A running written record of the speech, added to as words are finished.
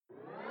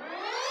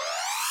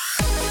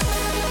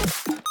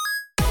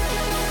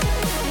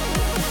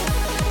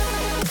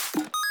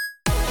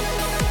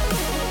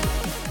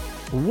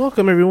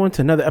Welcome everyone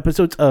to another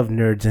episode of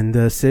Nerds in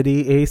the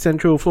City, a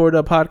Central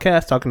Florida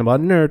podcast talking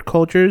about nerd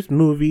cultures,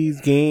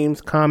 movies,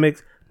 games,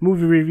 comics,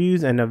 movie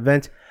reviews, and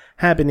events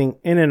happening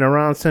in and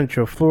around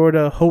Central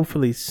Florida,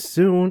 hopefully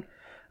soon.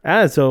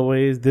 As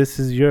always, this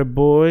is your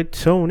boy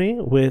Tony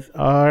with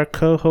our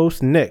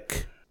co-host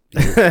Nick.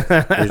 You're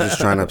just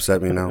trying to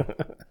upset me now.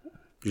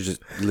 You're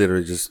just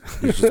literally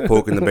you're just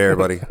poking the bear,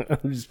 buddy.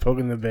 I'm just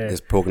poking the bear.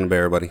 Just poking the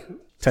bear, buddy.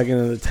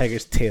 Tugging the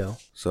tiger's tail.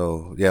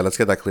 So, yeah, let's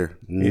get that clear.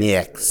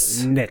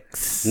 Next.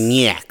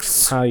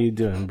 How you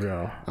doing,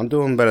 bro? I'm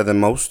doing better than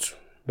most.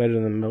 Better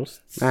than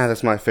most?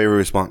 That's my favorite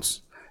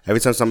response. Every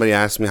time somebody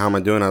asks me how am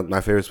I doing,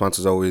 my favorite response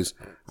is always,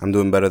 I'm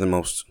doing better than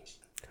most.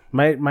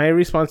 My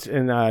response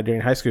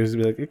during high school is to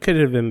be like, it could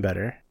have been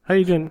better. How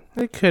you doing?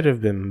 It could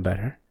have been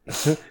better.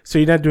 So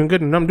you're not doing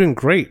good? No, I'm doing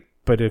great,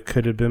 but it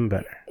could have been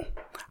better.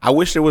 I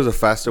wish there was a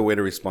faster way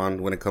to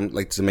respond when it comes,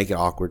 like, to make it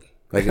awkward.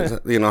 Like,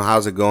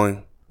 how's it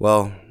going?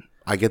 Well,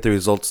 I get the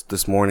results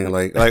this morning,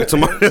 like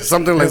tomorrow,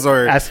 something like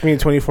sorry. Ask me in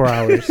 24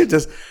 hours.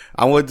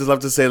 I would just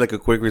love to say like a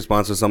quick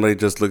response where somebody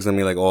just looks at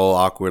me like all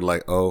awkward,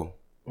 like, oh,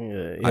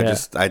 yeah.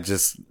 I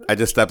just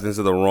stepped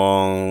into the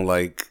wrong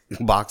like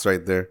box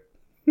right there.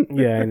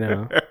 Yeah, I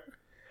know.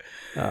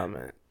 Oh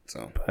man.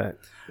 So, but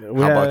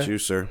how about you,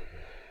 sir?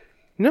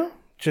 No,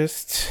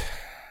 just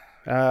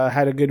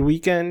had a good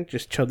weekend.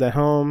 Just chilled at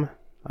home.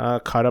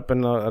 Caught up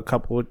in a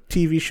couple of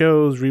TV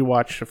shows.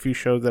 Rewatched a few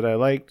shows that I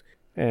liked.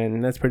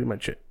 And that's pretty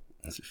much it.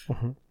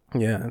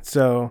 Yeah.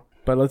 So,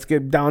 but let's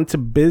get down to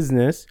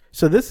business.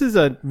 So this is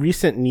a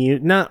recent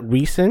news, not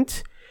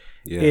recent.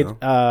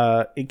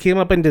 Yeah. It came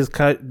up in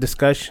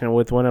discussion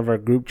with one of our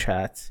group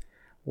chats.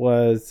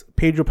 Was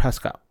Pedro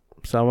Pascal.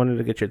 So I wanted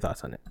to get your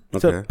thoughts on it. Okay.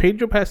 So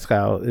Pedro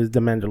Pascal is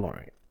the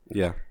Mandalorian.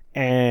 Yeah.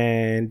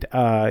 And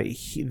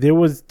there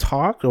was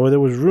talk or there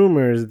was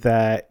rumors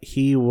that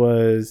he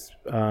was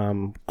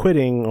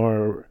quitting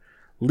or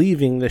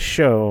leaving the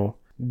show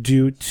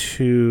due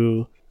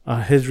to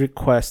his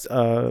request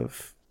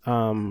of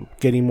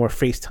getting more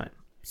FaceTime.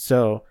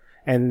 So,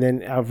 and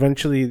then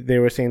eventually they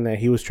were saying that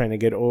he was trying to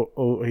go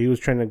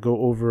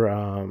over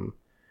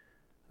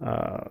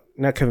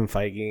not Kevin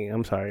Feige.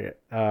 I'm sorry,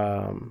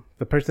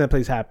 the person that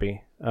plays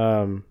Happy,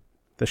 the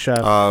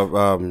chef.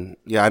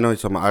 Yeah, I know you're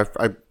talking about.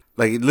 I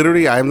like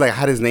literally, I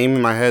had his name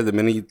in my head the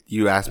minute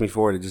you asked me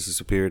for it. It just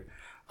disappeared.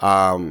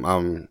 Oh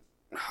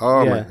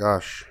my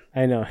gosh,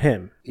 I know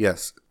him.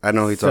 Yes, I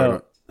know who you're talking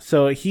about.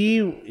 So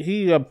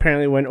he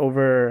apparently went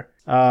over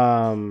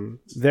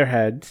their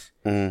heads.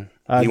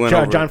 Mm-hmm.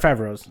 Jon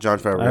Favreau's. Jon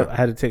Favreau. I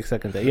had to take a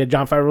second there. Yeah,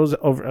 Jon Favreau's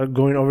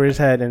going over his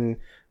head and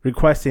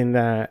requesting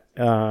that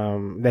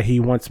that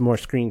he wants more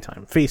screen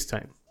time, face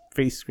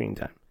screen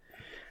time.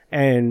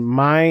 And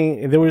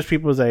there was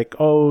people like,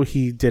 oh,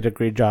 he did a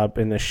great job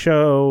in the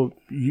show,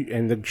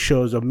 and the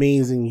show's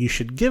amazing. You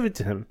should give it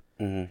to him.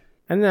 Mm-hmm.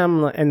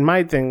 And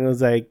my thing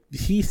was like,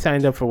 he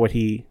signed up for what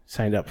he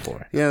signed up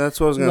for. Yeah, that's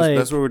what I was gonna.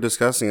 That's what we're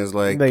discussing. Is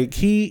like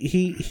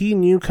he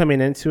knew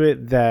coming into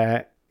it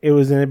that it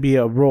was gonna be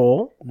a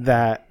role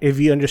that if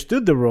he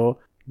understood the role,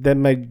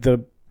 then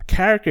the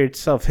character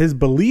itself, his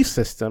belief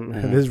system,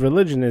 mm-hmm. his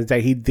religion is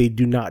that they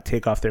do not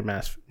take off their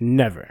mask.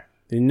 Never,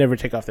 they never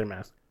take off their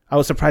mask. I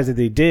was surprised that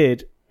they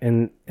did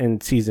in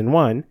season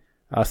 1.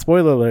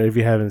 Spoiler alert if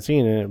you haven't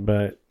seen it,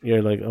 but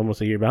you're like almost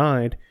a year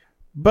behind.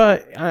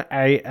 But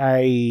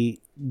I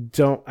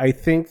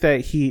think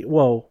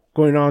that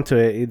going on to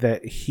it,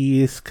 that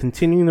he is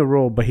continuing the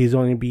role, but he's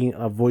only being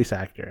a voice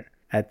actor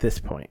at this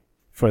point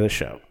for the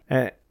show.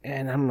 And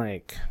I'm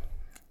like,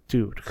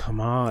 dude, come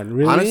on.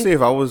 Really? Honestly,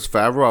 if I was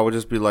Favreau, I would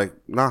just be like,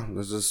 nah,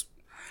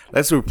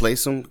 let's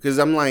replace him. Because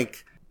I'm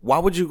like, why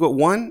would you go?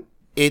 One,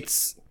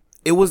 it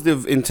was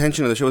the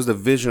intention of the show, it was the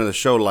vision of the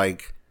show.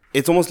 Like,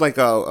 it's almost like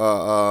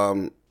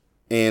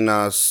in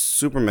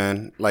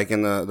Superman, like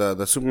in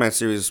the Superman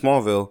series of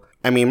Smallville.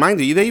 I mean, mind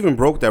you, they even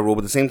broke that rule,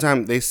 but at the same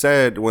time, they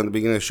said when the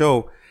beginning of the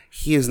show,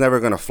 he is never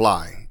going to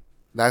fly.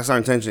 That's our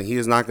intention. He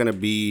is not going to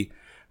be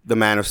the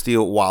Man of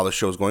Steel while the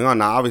show's going on.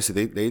 Now,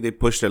 obviously, they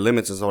push their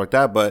limits and stuff like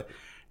that, but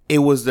it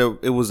was the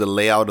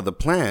layout of the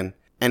plan.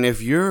 And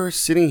if you're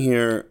sitting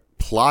here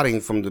plotting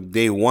from the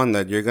day one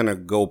that you're going to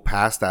go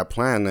past that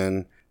plan,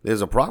 then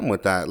there's a problem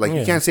with that. Like,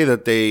 you can't say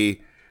that they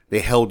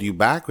held you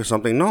back or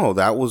something. No,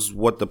 that was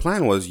what the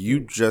plan was. You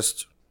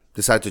just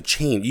decided to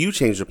change. You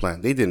changed the plan.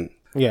 They didn't.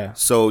 Yeah.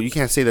 So you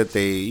can't say that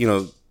they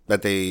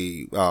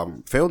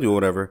failed you or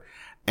whatever.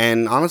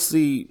 And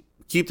honestly,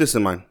 keep this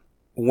in mind.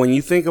 When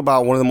you think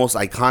about one of the most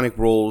iconic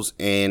roles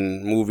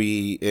in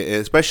movie,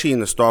 especially in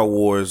the Star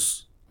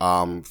Wars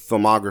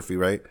filmography,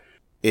 right,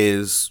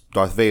 is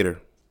Darth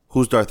Vader.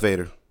 Who's Darth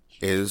Vader?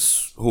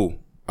 Is who?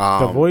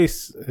 The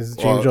voice is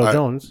James Earl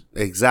Jones.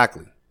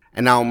 Exactly.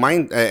 And now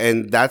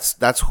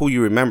that's who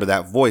you remember,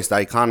 that voice, the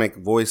iconic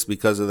voice,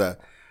 because of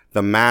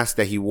the mask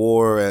that he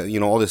wore,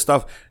 all this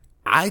stuff.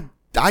 I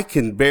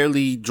can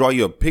barely draw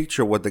you a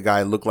picture of what the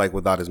guy looked like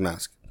without his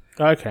mask.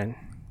 I can.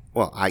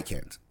 Well, I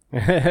can't.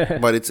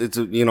 But it's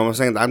you know what I'm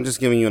saying? I'm just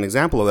giving you an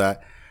example of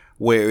that,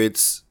 where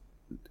it's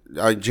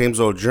James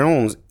Earl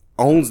Jones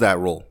owns that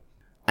role.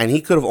 and he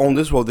could have owned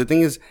this role. The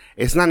thing is,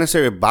 it's not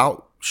necessarily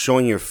about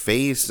showing your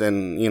face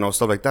and, you know,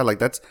 stuff like that. Like,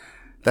 that's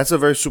a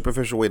very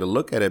superficial way to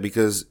look at it,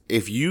 because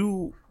if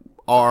you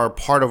are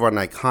part of an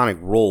iconic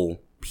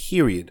role,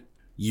 period,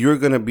 you're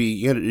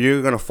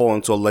gonna fall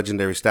into a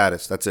legendary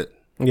status. That's it.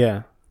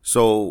 Yeah.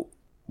 So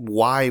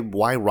why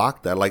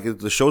rock that? Like,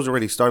 the show's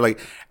already started. Like,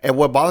 and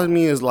what bothers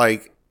me is,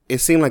 like, it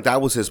seemed like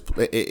that was his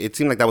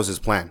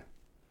plan.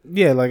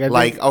 Yeah,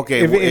 like,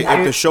 Okay, if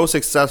the show's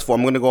successful,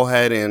 I'm gonna go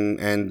ahead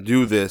and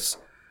do this.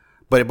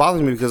 But it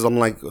bothers me because I'm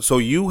like, so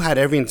you had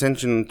every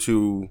intention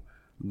to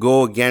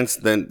go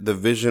against the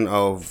vision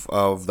of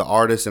the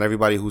artist and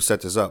everybody who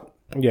set this up.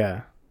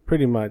 Yeah,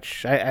 pretty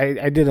much.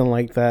 I didn't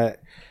like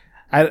that.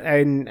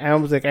 I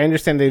was like, I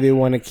understand they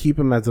want to keep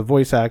him as a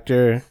voice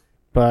actor,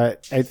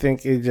 but I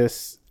think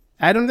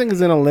I don't think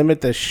it's gonna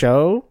limit the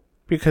show,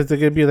 because they're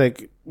gonna be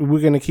like,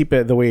 we're gonna keep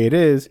it the way it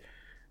is.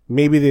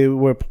 Maybe they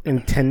were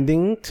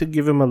intending to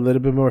give him a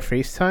little bit more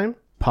face time.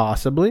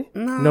 Possibly.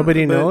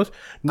 Nobody knows.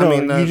 No,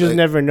 I mean, you just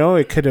never know.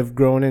 It could have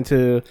grown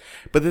into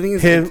but the thing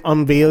is, him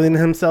unveiling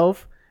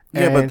himself.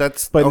 Yeah,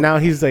 but now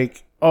he's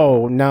like,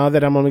 oh, now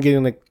that I'm only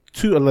getting like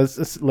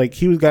like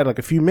he was got like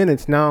a few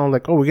minutes now.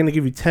 Like, oh, we're gonna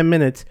give you 10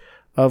 minutes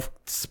of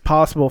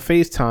possible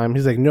FaceTime.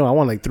 He's like, no, I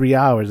want like 3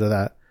 hours of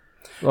that,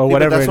 or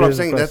whatever. That's what I'm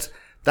saying.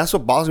 That's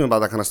what bothers me about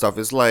that kind of stuff.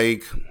 It's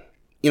like,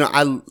 you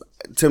know,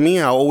 to me,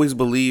 I always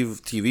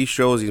believe TV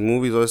shows, these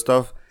movies, all this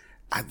stuff,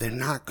 they're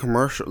not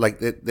commercial. Like,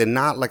 they're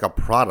not like a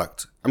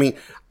product. I mean,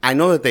 I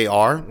know that they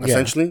are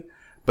essentially,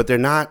 but they're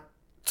not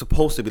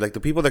supposed to be. Like,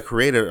 the people that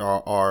create it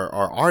are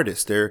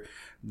artists.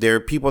 They're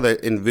people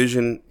that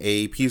envision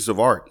a piece of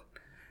art.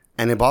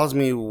 And it bothers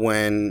me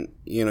when,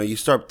 you know, you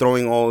start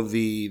throwing all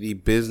the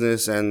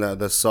business and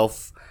the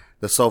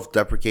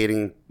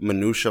self-deprecating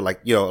minutia,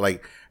 like, hey,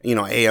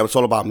 it's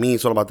all about me,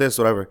 it's all about this,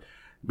 whatever.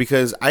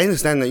 Because I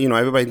understand that, you know,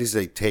 everybody needs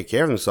to take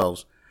care of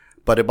themselves.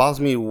 But it bothers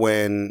me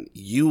when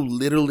you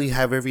literally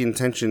have every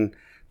intention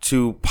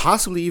to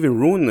possibly even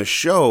ruin the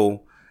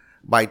show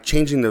by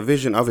changing the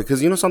vision of it.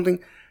 Because, you know something?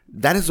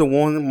 That is the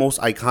one most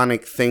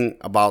iconic thing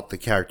about the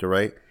character,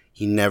 right?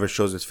 He never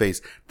shows his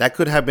face. That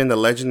could have been the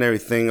legendary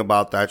thing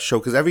about that show.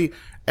 Because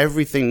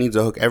everything needs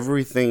a hook.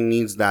 Everything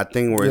needs that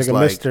thing where it's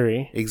like...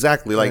 mystery.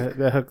 Exactly. Like,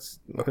 the hooks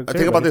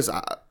think about this.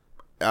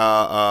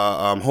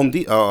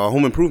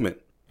 Home Improvement.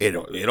 It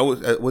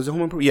always... was it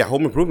Home Improvement? Yeah,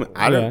 Home Improvement.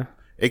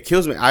 It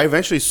kills me. I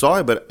eventually saw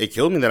it, but it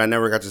killed me that I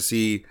never got to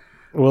see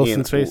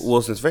Wilson's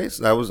face.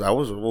 That was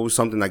always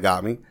something that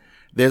got me.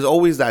 There's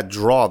always that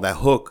draw, that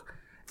hook,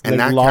 and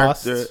like that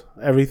Lost, character.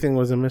 Everything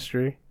was a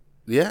mystery.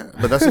 Yeah,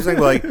 but that's the thing.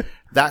 Like,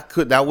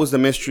 that was the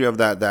mystery of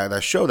that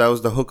show. That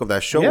was the hook of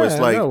that show. Yeah, it's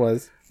like that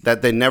was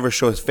that they never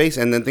show his face,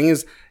 and the thing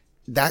is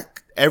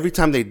that every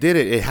time they did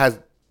it, it has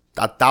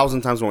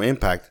 1,000 times more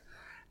impact.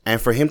 And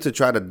for him to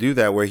try to do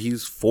that, where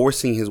he's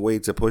forcing his way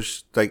to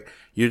push, like,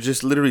 you're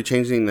just literally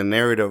changing the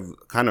narrative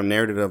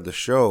of the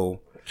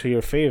show to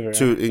your favor,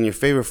 in your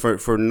favor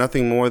for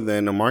nothing more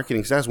than a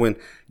marketing success. When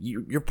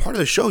you're part of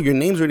the show, your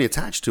name's already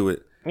attached to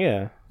it.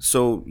 Yeah.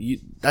 So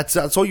that's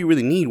all you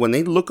really need. When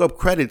they look up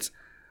credits,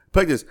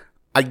 like this,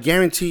 I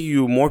guarantee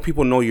you more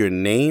people know your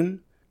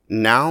name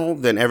now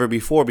than ever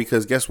before,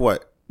 because guess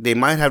what? They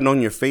might have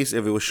known your face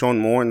if it was shown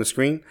more on the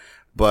screen,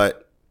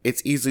 but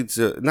it's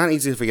not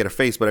easy to forget a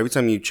face, but every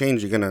time you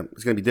change, it's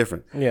gonna be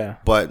different. Yeah.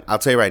 But I'll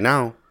tell you right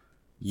now,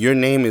 your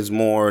name is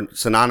more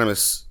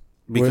synonymous,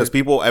 because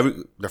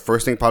the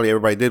first thing probably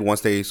everybody did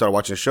once they started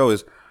watching the show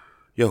is,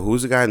 yo,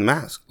 who's the guy in the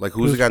mask? Like,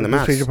 who's the guy in the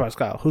mask?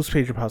 Who's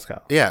Pedro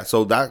Pascal? Yeah.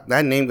 So that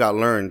name got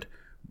learned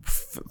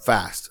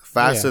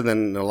faster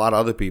than a lot of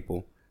other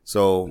people.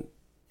 So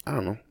I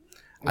don't know.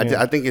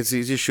 I think he's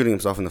just shooting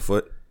himself in the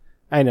foot.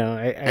 I know.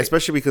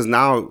 Especially because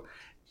now,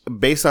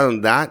 based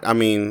on that, I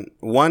mean,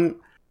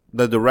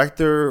 the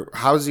director,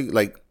 how is he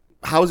gonna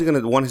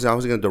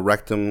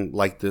direct him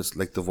like this,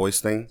 like the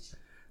voice thing?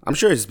 I'm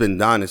sure it's been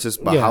done. It's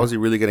just, but how is he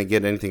really gonna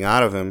get anything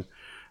out of him?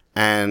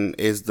 And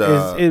is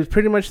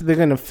pretty much they're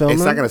gonna film?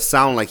 It's not gonna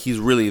sound like he's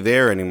really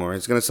there anymore.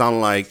 It's gonna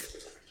sound like,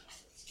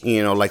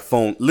 you know, like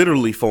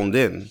literally phoned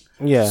in.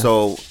 Yeah.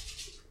 So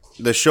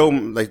the show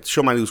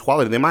might lose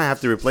quality. They might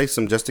have to replace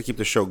him just to keep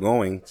the show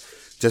going,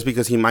 just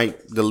because he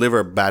might deliver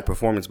a bad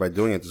performance by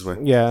doing it this way.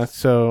 Yeah.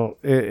 So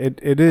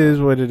it is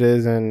what it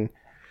is, and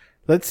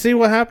let's see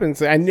what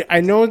happens. I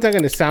know it's not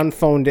gonna sound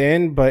phoned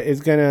in, but it's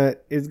gonna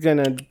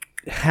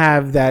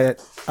have that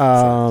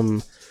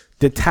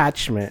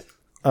detachment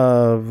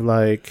of,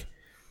 like,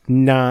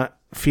 not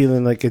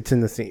feeling like it's in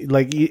the scene.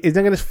 Like, it's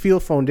not gonna feel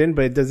phoned in,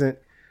 but it doesn't.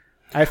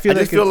 I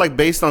just feel like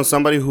based on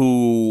somebody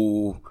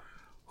who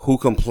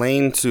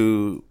complained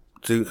to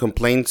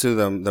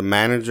the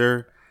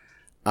manager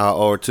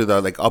or to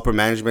the, like, upper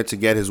management to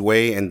get his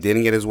way and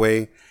didn't get his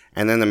way,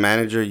 and then the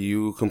manager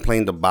you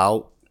complained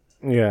about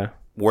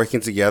working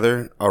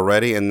together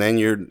already, and then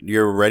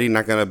you're already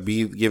not gonna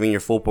be giving your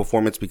full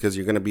performance because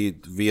you're gonna be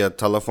via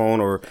telephone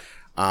or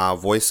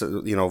voice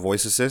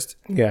assist.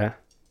 Yeah.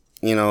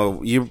 You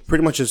know, you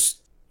pretty much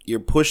you're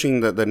pushing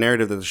the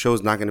narrative that the show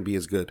is not going to be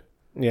as good.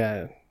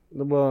 Yeah.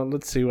 Well,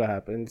 let's see what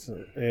happens.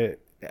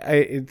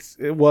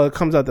 it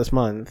comes out this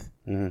month.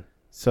 Mm-hmm.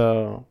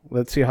 So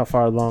let's see how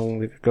far along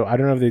they could go. I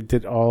don't know if they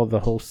did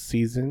the whole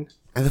season.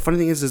 And the funny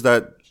thing is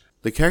that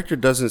the character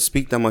doesn't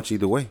speak that much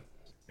either way.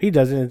 He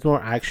doesn't. It's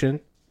more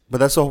action. But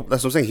that's what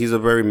I'm saying. He's a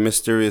very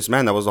mysterious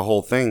man. That was the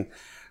whole thing.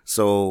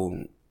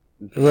 So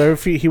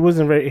he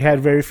wasn't very. He had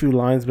very few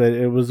lines, but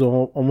it was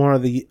more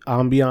of the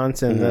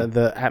ambiance and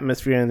the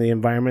atmosphere and the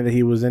environment that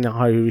he was in and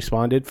how he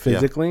responded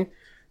physically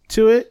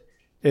to it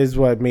is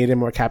what made it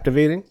more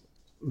captivating.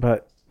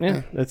 But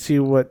yeah, let's see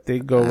what they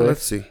go with.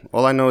 Let's see.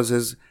 All I know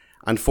is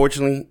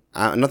unfortunately,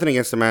 nothing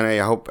against the man.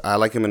 I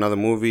like him in other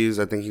movies.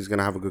 I think he's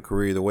gonna have a good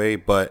career either way.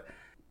 But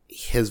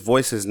his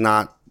voice is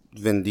not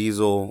Vin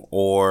Diesel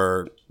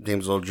or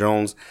James Earl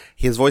Jones.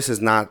 His voice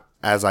is not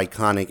as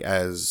iconic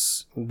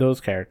as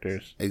those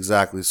characters.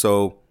 Exactly.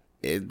 So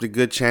it's a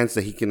good chance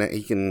that he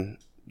can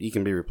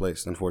be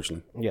replaced.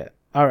 Unfortunately. Yeah.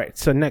 All right.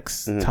 So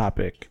next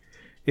topic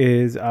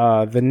is the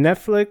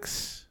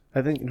Netflix.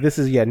 I think this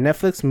is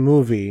Netflix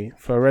movie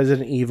for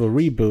Resident Evil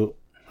reboot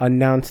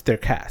announced their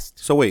cast.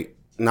 So wait,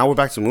 now we're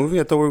back to movie.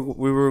 I thought I thought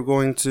they were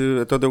going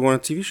to a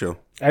TV show.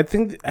 I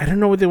don't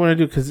know what they want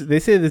to do because they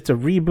say it's a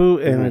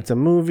reboot and it's a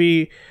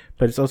movie,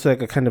 but it's also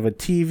like a kind of a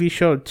TV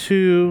show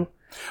too.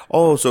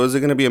 Oh, so is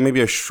it going to be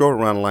maybe a short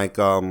run like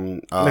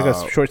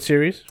a short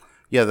series?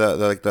 Yeah,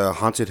 the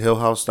Haunted Hill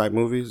House type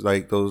movies,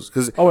 like those.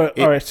 Cause all right.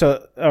 It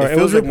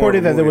was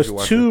reported that there was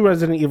 2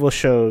 Resident Evil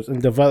shows in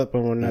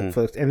development on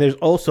Netflix, and there's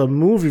also a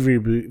movie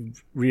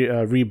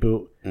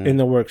reboot in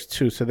the works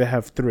too. So they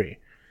have 3.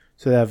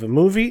 So they have a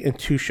movie and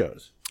 2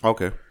 shows.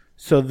 Okay.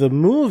 So the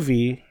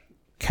movie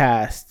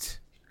cast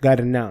got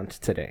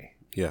announced today.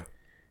 Yeah.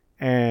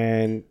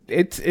 And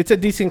it's a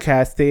decent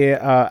cast. They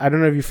I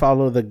don't know if you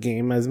follow the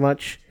game as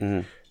much,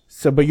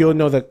 so but you'll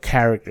know the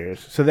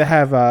characters. So they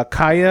have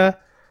Kaya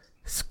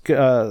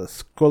Scodelario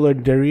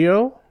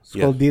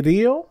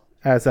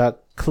as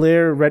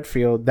Claire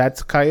Redfield.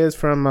 That's Kaya's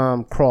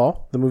from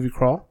Crawl, the movie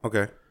Crawl.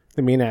 Okay.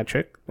 The main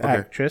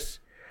actress.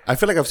 I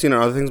feel like I've seen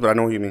her other things, but I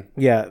know what you mean.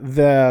 Yeah,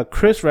 the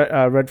Chris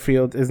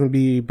Redfield is gonna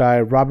be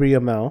by Robbie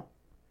Amell,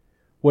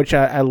 which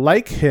I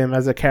like him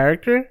as a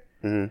character.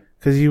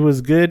 Because he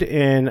was good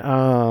in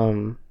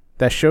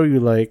that show you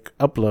like,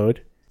 Upload.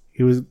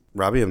 He was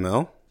Robbie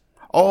Amell.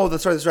 Oh,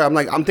 that's right.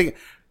 I'm thinking.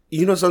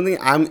 You know something?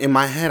 I'm in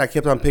my head. I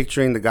kept on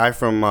picturing the guy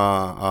from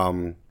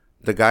the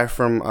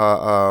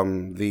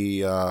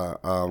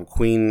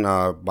Queen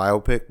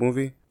biopic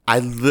movie. I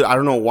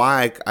don't know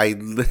why.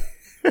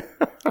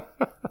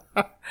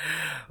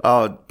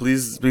 Oh,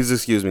 please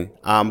excuse me.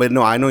 But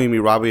no, I know you mean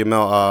Robbie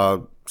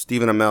Amell,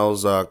 Stephen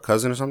Amell's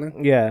cousin or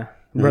something. Yeah,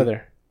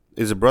 brother.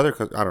 Is it brother?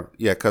 I don't.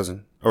 Yeah,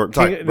 cousin. Or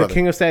the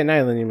King of Staten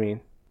Island. You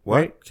mean what?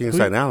 Right? King of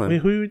Staten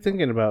Island. Who are you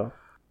thinking about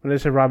when they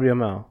said Robbie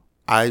Amell?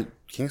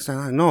 King of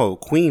Staten Island. No,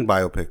 Queen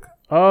biopic.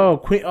 Oh,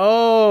 Queen.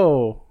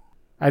 Oh,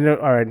 I know.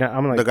 All right, now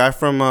I'm like the guy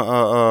from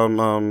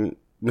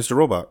Mr.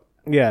 Robot.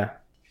 Yeah,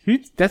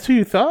 that's who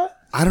you thought.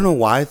 I don't know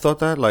why I thought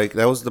that. Like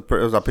that was a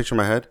picture in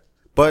my head.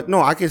 But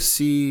no, I could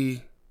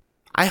see.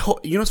 I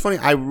hope you know what's funny.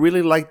 I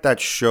really liked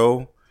that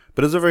show,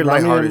 but it was a very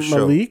lighthearted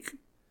show.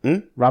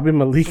 Robbie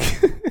Malik.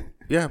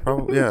 Yeah,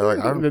 probably. Yeah, like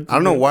I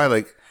don't know why.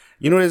 Like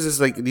you know, it's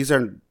like these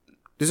are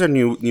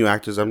new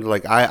actors. I'm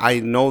like I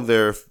know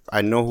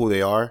who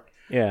they are.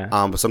 Yeah.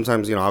 But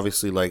sometimes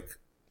obviously like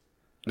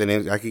the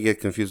names I could get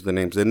confused with the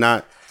names.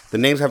 The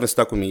names haven't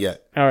stuck with me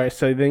yet. All right,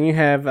 so then you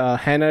have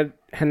Hannah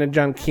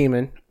John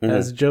Kamen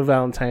as Jill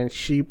Valentine.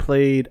 She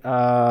played.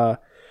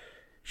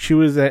 She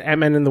was at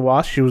Ant-Man and the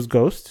Wasp. She was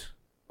Ghost.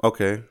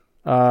 Okay.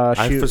 I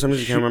for some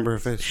reason can't remember her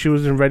face. She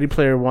was in Ready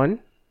Player One.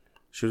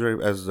 She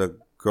was as the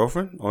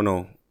girlfriend? Oh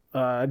no.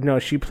 No,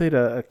 she played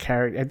a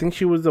character. I think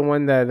she was the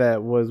one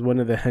that was one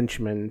of the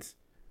henchmen,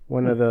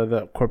 one of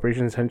the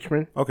corporation's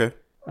henchmen. Okay.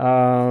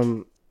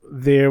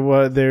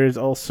 There's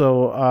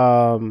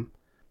also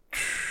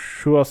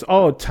who else?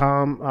 Oh,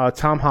 Tom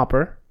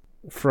Hopper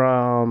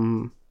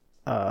from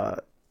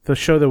the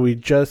show that we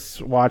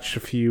just watched a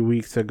few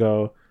weeks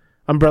ago,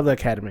 Umbrella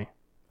Academy.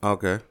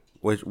 Okay.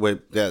 Wait.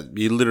 Yeah,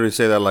 you literally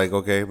say that like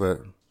okay, but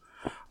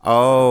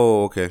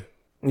okay.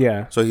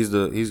 Yeah. So he's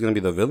gonna be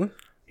the villain.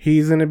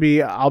 He's gonna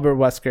be Albert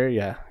Wesker.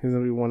 Yeah, he's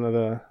gonna be one of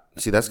the.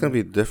 See, that's gonna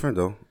be different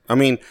though. I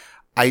mean,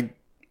 I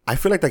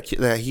feel like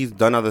that he's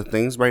done other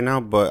things right now,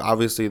 but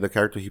obviously the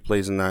character he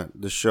plays in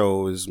the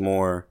show is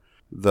more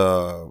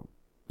the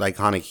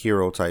iconic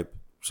hero type.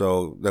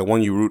 So the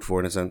one you root for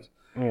in a sense.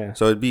 Yeah.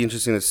 So it'd be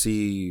interesting to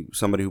see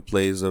somebody who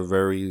plays a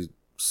very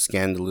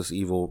scandalous,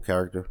 evil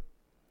character.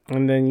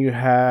 And then you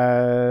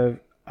have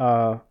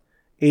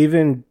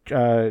Avon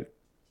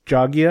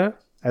Jogia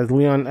as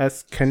Leon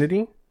S.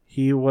 Kennedy.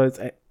 He was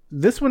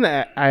this one.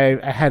 I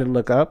had to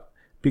look up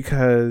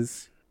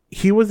because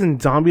he was in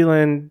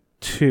Zombieland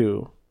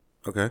 2.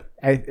 Okay.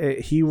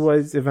 He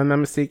was, if I'm not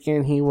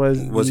mistaken, he was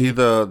he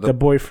the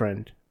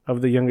boyfriend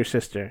of the younger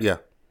sister. Yeah.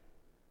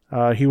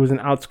 He was in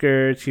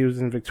Outskirts. He was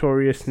in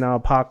Victorious, Now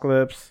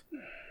Apocalypse.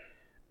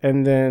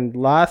 And then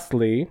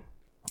lastly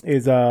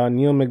is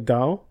Neil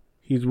McDowell.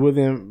 He's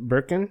William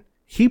Birkin.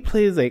 He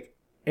plays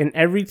in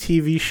every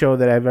TV show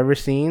that I've ever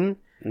seen.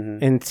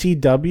 In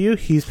CW,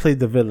 he's played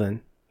the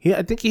villain.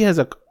 I think he has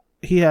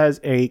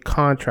a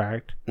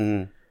contract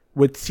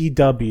with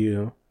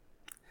CW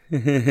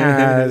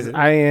as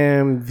I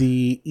am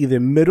the either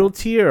middle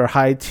tier or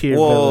high tier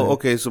villain.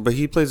 Okay, but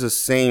he plays the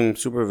same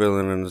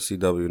supervillain in the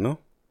CW, no?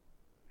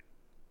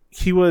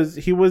 He was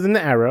in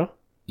the Arrow.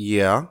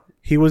 Yeah.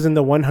 He was in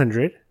the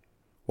 100.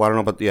 Well, I don't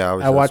know, but yeah,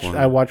 I watch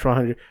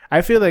 100.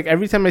 I feel like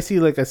every time I see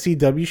like a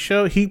CW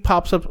show, he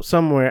pops up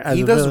somewhere.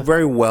 He does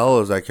very well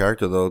as that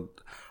character, though.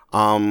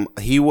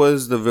 He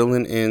was the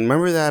villain in.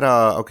 Remember that?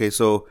 Okay,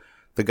 so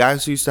the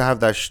guys who used to have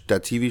that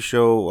TV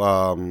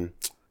show.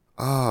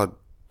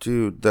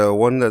 Dude,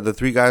 the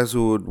three guys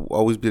who would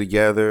always be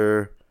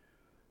together.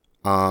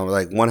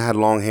 Like one had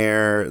long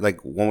hair,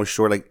 like one was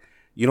short, like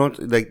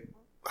like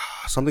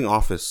something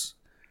Office.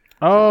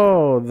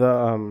 Oh,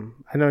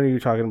 I know what you're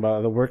talking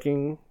about.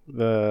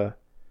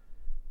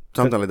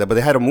 Something like that. But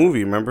they had a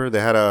movie. Remember, they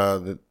had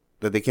that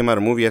they came out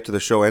a movie after the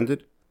show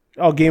ended.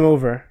 Oh, Game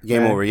Over.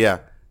 Game Over. Yeah,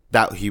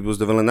 that he was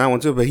the villain in that one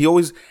too. But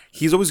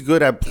he's always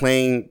good at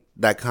playing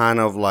that kind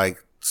of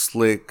like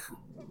slick,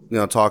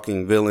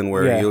 talking villain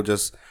where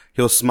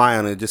he'll smile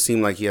and it just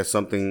seemed like he has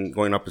something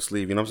going up his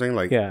sleeve. You know what I'm saying?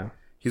 Like, yeah,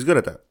 he's good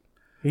at that.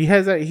 He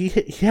has that. He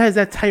has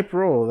that type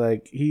role.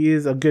 Like he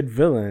is a good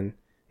villain.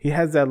 He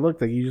has that look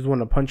that you just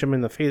want to punch him in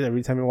the face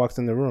every time he walks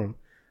in the room.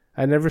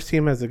 I never see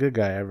him as a good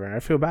guy ever. I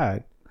feel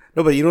bad.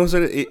 No, but you know what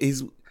I'm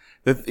saying?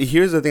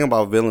 Here's the thing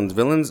about villains.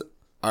 Villains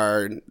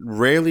are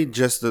rarely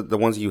just the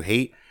ones you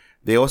hate.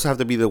 They also have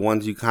to be the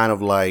ones you kind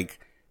of like,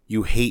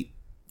 you hate,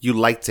 you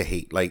like to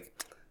hate. Like,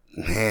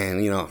 man,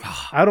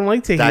 I don't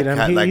like to hate him.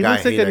 He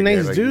looks like a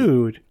nice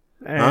dude.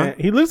 Huh?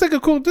 He looks like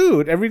a cool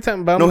dude every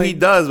time. No, he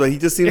does, but he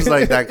just seems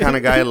like that kind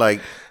of guy.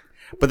 Like,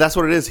 but that's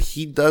what it is.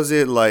 He does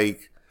it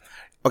like,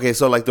 okay,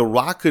 so like The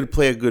Rock could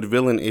play a good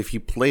villain if he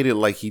played it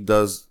like he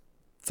does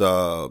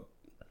the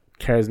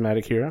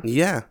charismatic hero.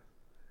 Yeah,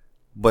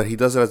 but he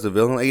does it as a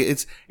villain.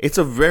 Like, it's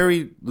a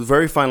very,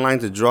 very fine line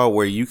to draw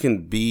where you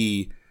can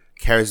be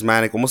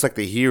charismatic, almost like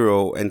the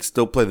hero, and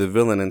still play the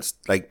villain, and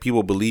like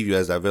people believe you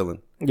as that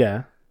villain.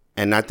 Yeah,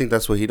 and I think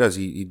that's what he does.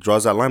 He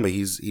draws that line, but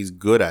he's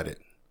good at it.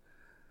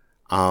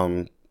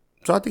 So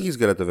I think he's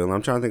good at the villain.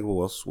 I'm trying to think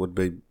who else would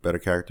be better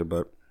character,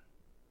 but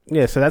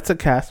yeah. So that's a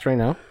cast right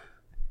now.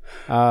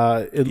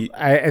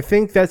 I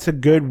think that's a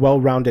good,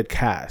 well-rounded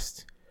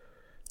cast.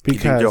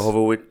 Because you think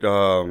Jehovah would,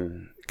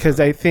 because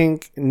I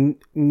think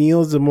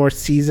Neil's a more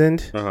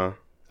seasoned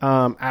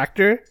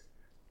actor,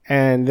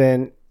 and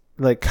then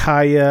like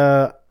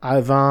Kaya,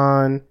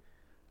 Ivan,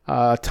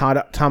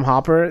 Tom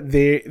Hopper,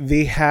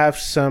 they have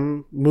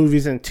some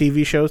movies and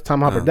TV shows. Tom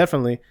Hopper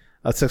definitely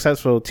a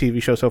successful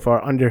TV show so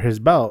far under his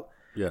belt.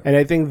 Yeah, and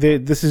I think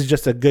this is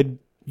just a good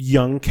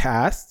young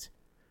cast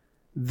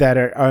that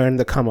are in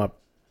the come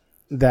up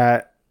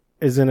that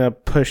is gonna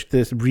push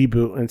this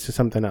reboot into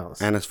something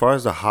else. And as far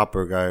as the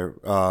Hopper guy,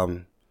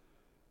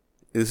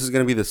 this is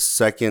gonna be the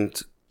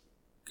second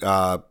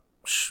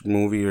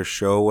movie or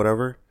show,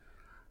 whatever,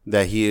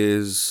 that he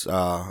is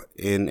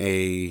in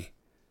a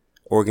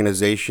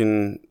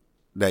organization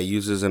that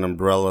uses an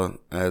umbrella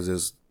as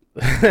his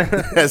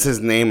as his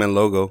name and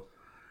logo.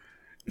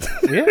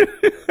 Yeah.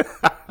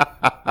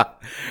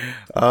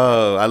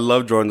 Oh, I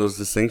love drawing those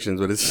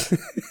distinctions, but it's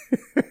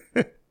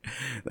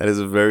that is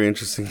a very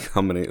interesting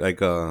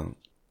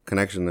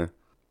connection there.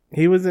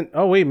 He wasn't.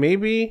 Oh wait,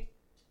 maybe.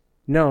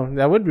 No,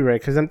 that would be right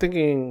because I'm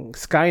thinking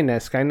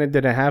Skynet. Skynet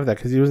didn't have that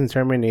because he was in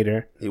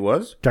Terminator. He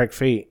was Dark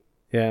Fate.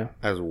 Yeah.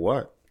 As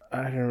what?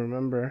 I don't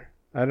remember.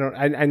 I don't.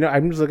 I know.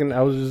 I'm just looking.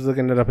 I was just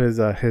looking it up his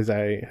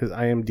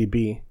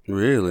IMDb.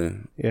 Really?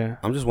 Yeah.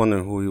 I'm just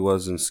wondering who he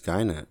was in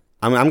Skynet.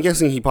 I mean, I'm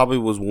guessing he probably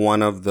was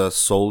one of the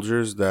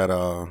soldiers that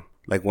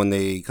like when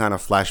they kind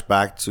of flash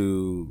back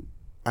to,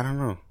 I don't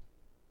know.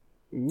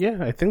 Yeah,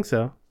 I think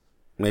so.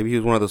 Maybe he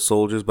was one of the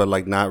soldiers, but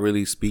like not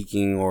really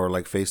speaking or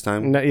like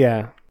FaceTime. No,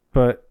 yeah,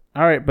 but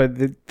all right, but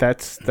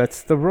that's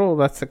the role.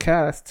 That's the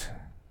cast.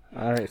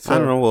 All right. So. I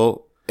don't know.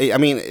 Well, I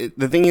mean,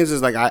 the thing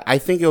is like I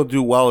think it'll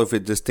do well if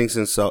it distincts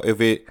itself. If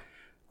it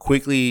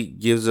quickly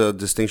gives a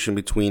distinction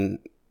between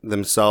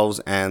themselves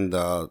and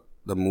the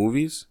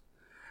movies,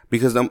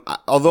 because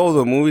although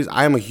the movies,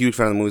 I am a huge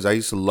fan of the movies. I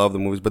used to love the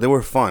movies, but they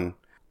were fun.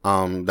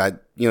 That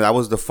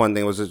was the fun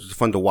thing. It was just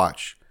fun to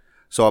watch.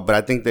 So, but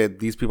I think that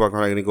these people are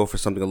kind of going to go for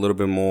something a little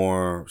bit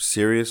more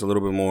serious, a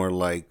little bit more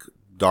like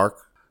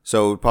dark.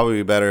 So it would probably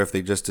be better if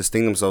they just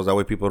distinct themselves. That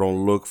way people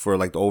don't look for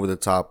like the over the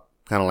top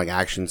kind of like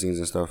action scenes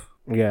and stuff.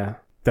 Yeah,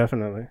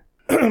 definitely.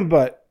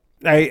 But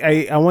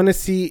I want to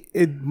see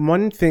it.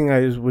 One thing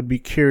I would be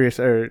curious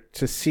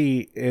to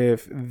see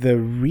if the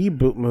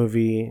reboot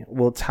movie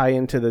will tie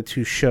into the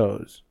two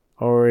shows,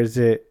 or is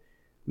it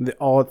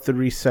all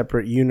three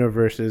separate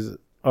universes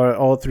or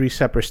all three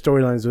separate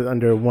storylines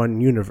under one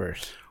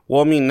universe?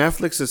 Well, I mean,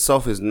 Netflix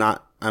itself is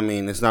not,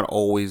 it's not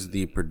always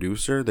the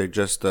producer. They're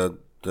just the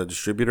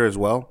distributor as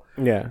well.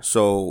 Yeah.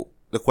 So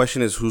the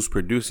question is who's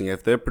producing.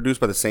 If they're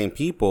produced by the same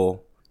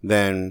people,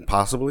 then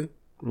possibly.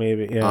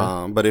 Maybe,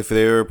 yeah. But if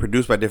they're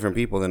produced by different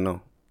people, then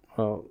no.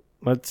 Well,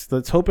 let's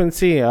hope and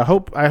see. I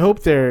hope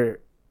they're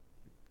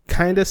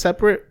kind of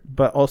separate,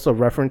 but also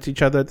reference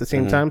each other at the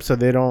same time. So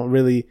they don't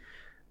really,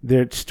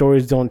 their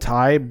stories don't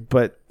tie,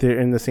 but they're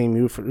in the same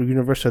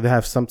universe. So they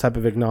have some type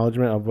of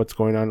acknowledgement of what's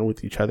going on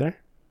with each other.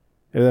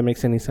 If that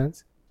makes any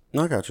sense.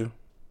 No, I got you.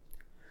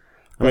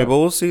 I mean, but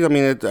we'll see. I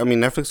mean,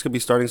 Netflix could be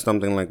starting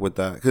something like with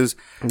that because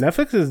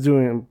Netflix is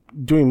doing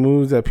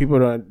moves that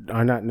people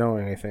are not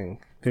knowing. I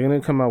think they're gonna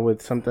come out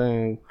with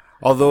something.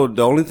 Although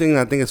the only thing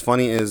I think is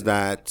funny is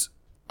that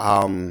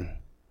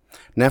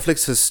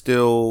Netflix is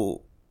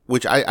still,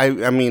 which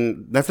I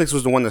mean, Netflix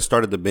was the one that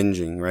started the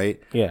binging,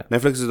 right? Yeah.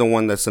 Netflix is the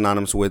one that's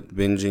synonymous with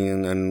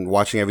binging and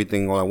watching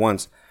everything all at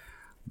once.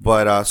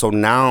 But so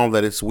now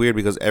that it's weird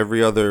because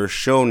every other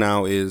show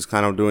now is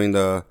kind of doing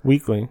the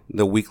weekly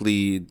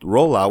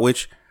rollout,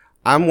 which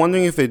I'm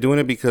wondering if they're doing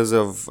it because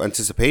of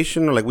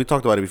anticipation, or like we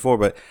talked about it before,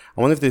 but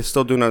I wonder if they're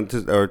still doing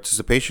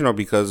anticipation or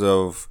because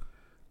of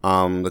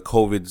the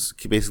COVID's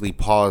basically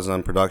pause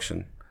on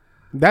production.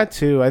 That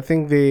too. I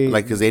think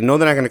because they know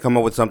they're not going to come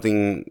up with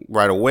something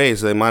right away,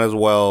 so they might as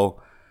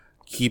well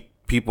keep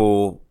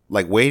people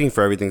like waiting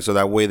for everything, so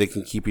that way they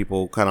can keep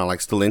people kind of like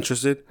still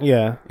interested.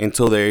 Yeah.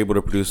 Until they're able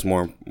to produce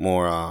more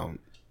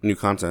new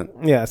content.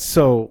 Yeah.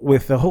 So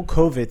with the whole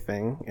COVID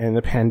thing and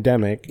the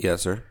pandemic,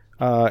 yes, sir.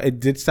 It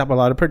did stop a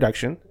lot of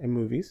production in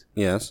movies.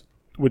 Yes.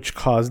 Which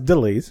caused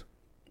delays.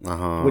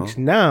 Which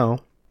now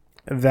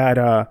that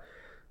I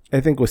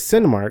think was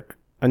Cinemark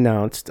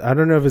announced, I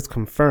don't know if it's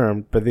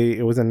confirmed, but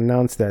it was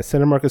announced that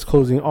Cinemark is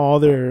closing all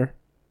their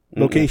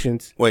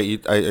locations.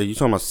 Wait, are you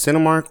talking about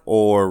Cinemark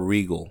or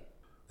Regal?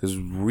 Because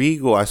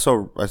Regal, I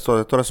thought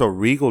I saw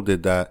Regal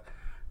did that.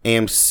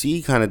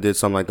 AMC kind of did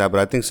something like that, but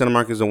I think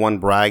Cinemark is the one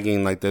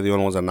bragging like they're the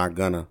only ones that are not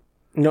gonna.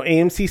 No,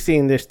 AMC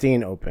saying they're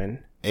staying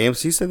open.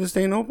 AMC said they're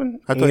staying open?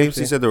 I thought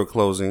AMC said they were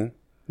closing.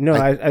 No,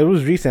 it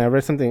was recent. I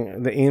read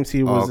something. The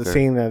AMC was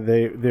saying that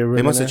they were.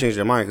 They must have changed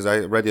their mind because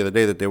I read the other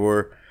day that they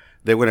were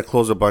going to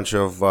close a bunch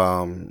of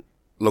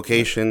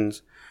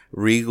locations.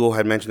 Regal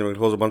had mentioned they were going to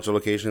close a bunch of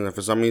locations, and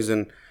for some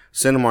reason,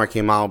 Cinemark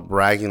came out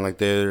bragging like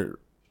they're.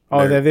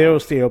 That they will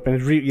stay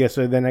open.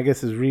 So then I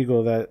guess it's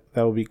Regal that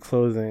will be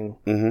closing.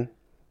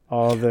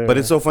 All their. But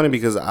it's so funny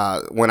because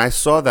when I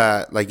saw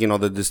that, like, you know,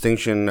 the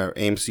distinction of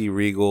AMC,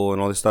 Regal,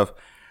 and all this stuff,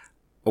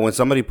 when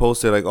somebody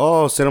posted like,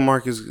 "Oh,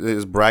 Cinemark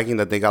is bragging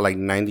that they got like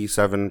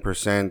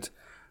 97%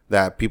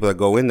 that people that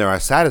go in there are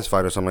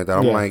satisfied" or something like that,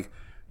 I'm like,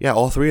 yeah,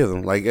 all three of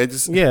them. Like, it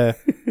just we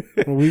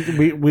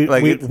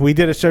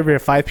did a survey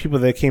of 5 people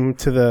that came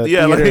to the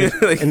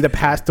theater in the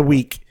past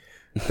week.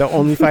 The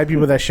only 5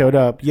 people that showed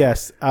up,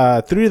 yes,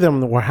 3 of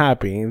them were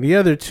happy. The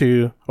other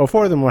 2 or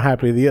 4 of them were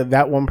happy.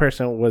 That one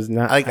person was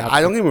not. Like, happy. I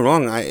don't get me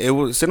wrong.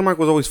 Cinemark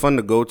was always fun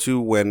to go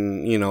to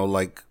when, you know,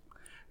 like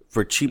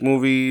for cheap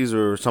movies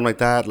or something like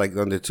that, like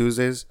on the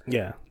Tuesdays.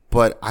 Yeah.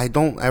 But I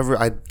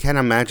can't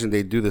imagine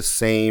they do the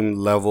same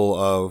level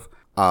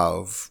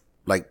of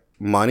like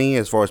money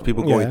as far as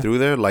people going through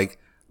there, like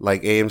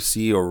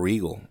AMC or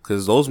Regal,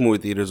 because those movie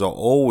theaters are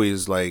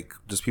always like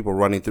just people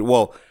running through.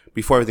 Well,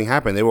 before everything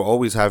happened, they were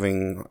always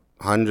having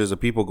hundreds of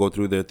people go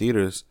through their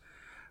theaters.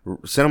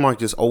 Cinemark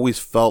just always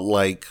felt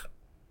like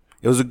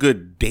it was a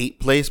good date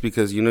place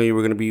because you know you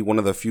were going to be one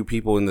of the few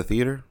people in the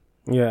theater.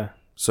 Yeah.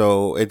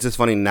 So it's just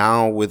funny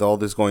now with all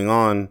this going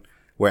on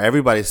where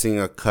everybody's seeing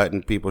a cut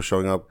and people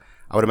showing up.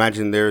 I would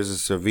imagine there's a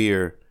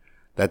severe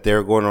that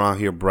they're going around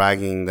here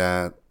bragging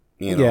that,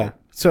 you know. Yeah.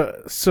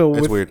 So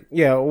it's weird.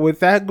 Yeah, with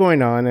that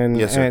going on and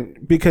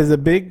because the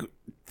big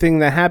thing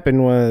that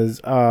happened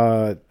was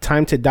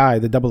Time to Die,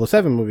 the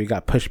 007 movie,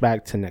 got pushed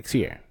back to next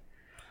year.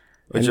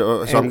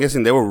 So I'm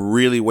guessing they were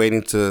really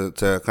waiting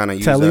to kind of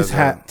use to at least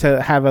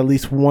to have at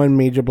least one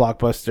major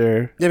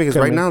blockbuster. Yeah, because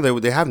right now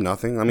they have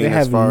nothing. I mean, they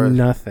have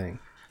nothing.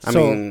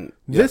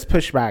 This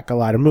pushed back a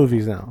lot of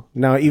movies now.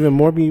 Now even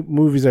more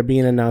movies are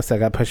being announced that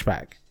got pushed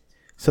back.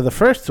 So the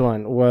first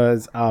one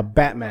was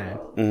Batman.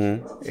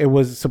 Mm-hmm. It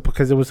was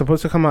because it was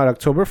supposed to come out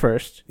October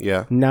 1st.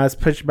 Yeah. Now it's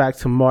pushed back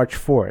to March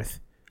 4th,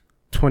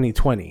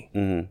 2020.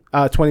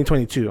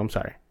 2022. I'm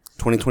sorry.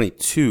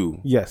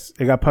 2022. Yes,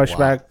 it got pushed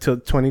back to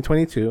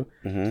 2022.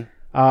 Mm-hmm.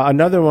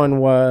 Another one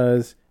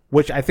was,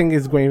 which I think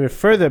is going even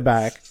further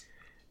back,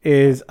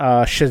 is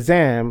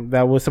Shazam,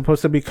 that was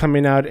supposed to be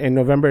coming out in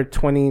November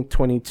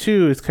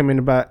 2022. Is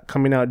coming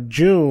out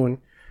June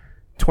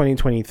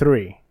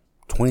 2023.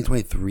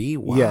 2023.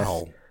 Wow.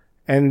 Yes.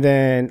 And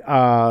then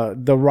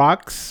The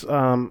Rock's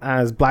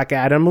as Black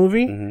Adam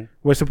movie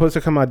was supposed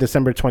to come out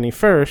December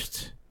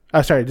 22nd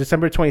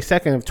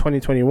of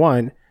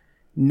 2021.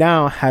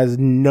 Now has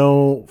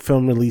no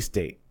film release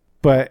date.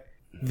 And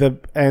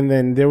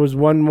then there was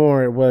one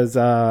more. It was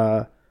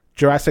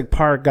Jurassic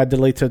Park got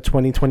delayed to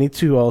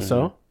 2022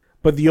 also. Mm-hmm.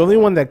 But the only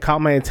one that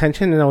caught my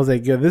attention and I was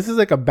like, yo, this is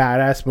like a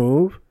badass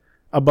move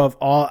above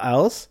all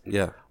else.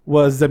 Yeah.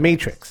 Was The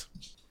Matrix.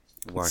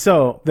 Wow.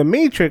 So The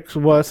Matrix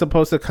was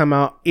supposed to come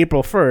out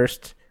April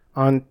 1st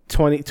on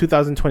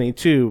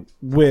 2022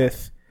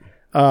 with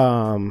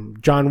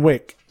John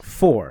Wick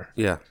 4.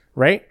 Yeah.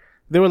 Right?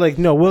 They were like,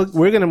 no, we're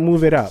going to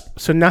move it up.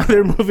 So now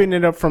they're moving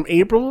it up from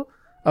April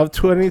of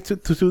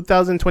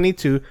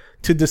 2022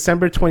 to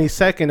December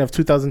 22nd of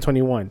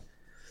 2021.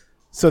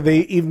 So they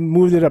even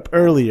moved it up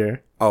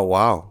earlier. Oh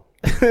wow!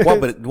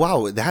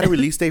 Wow, they had a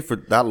release date for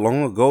that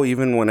long ago,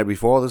 even when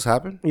before all this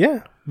happened.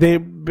 Yeah, they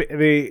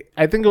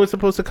I think it was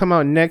supposed to come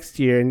out next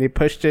year, and they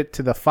pushed it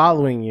to the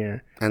following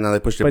year. And now they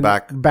pushed it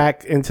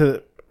back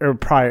into or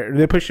prior.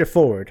 They pushed it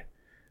forward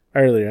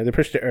earlier. They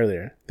pushed it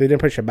earlier. They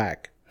didn't push it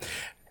back.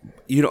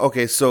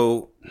 Okay,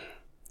 so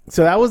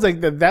that was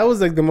like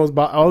the most.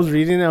 I was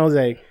reading it, I was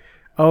like,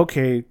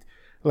 okay,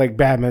 like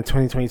Batman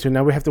 2022.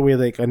 Now we have to wait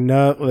like a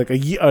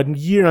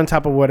year on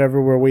top of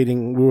whatever we were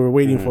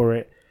waiting for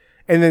it.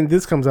 And then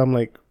this comes out, I'm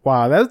like,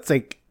 wow, that's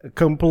like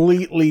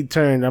completely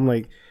turned. I'm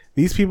like,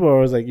 these people are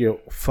always like, yo,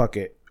 fuck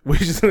it. We're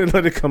just going to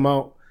let it come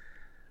out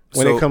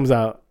when it comes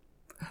out.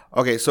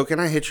 Okay, so can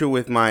I hit you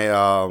with my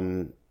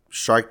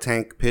Shark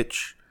Tank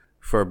pitch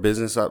for a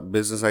business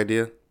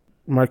idea?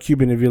 Mark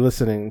Cuban, if you're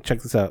listening,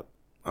 check this out.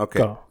 Okay.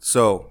 Go.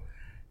 So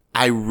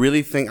I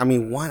really think,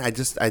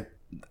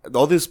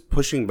 all this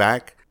pushing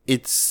back,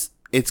 it's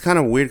kind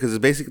of weird because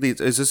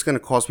it's just going to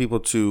cause people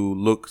to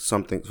look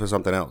for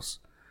something else.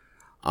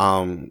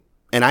 And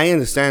I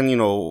understand,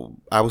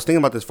 I was thinking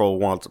about this for a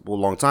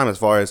long time as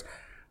far as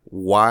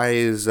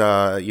why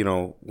are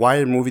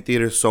movie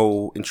theaters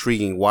so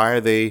intriguing? Why are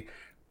they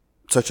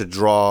such a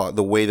draw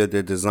the way that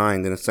they're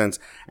designed in a sense?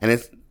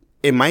 And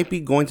it might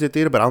be going to the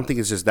theater, but I don't think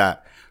it's just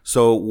that.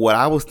 So what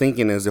I was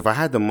thinking is if I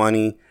had the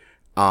money,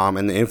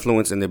 and the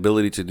influence and the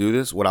ability to do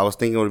this, what I was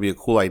thinking would be a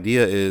cool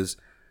idea is,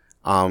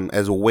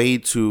 as a way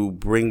to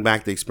bring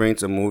back the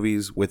experience of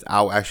movies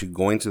without actually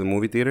going to the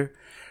movie theater,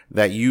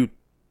 that you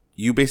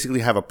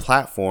basically have a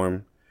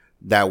platform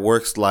that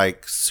works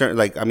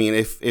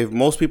if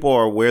most people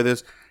are aware of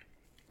this,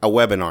 a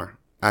webinar.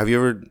 Have you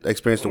ever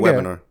experienced a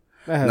webinar?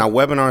 Now,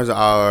 webinars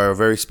are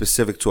very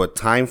specific to a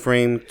time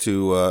frame,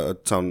 to a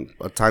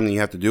time that you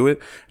have to do it.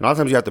 And a lot of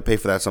times you have to pay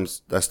for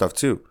that stuff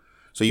too.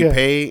 So you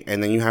pay,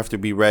 and then you have to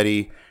be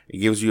ready. It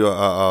gives you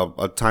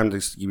a time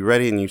to be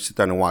ready, and you sit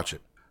down and watch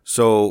it.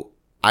 So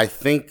I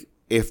think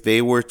if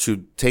they were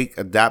to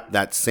adapt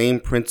that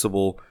same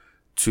principle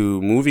to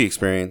movie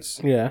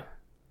experience,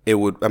 it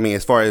would. I mean,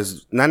 as far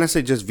as not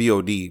necessarily just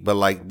VOD, but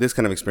like this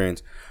kind of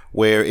experience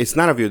where it's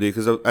not a VOD,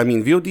 because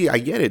VOD, I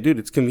get it, dude.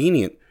 It's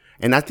convenient,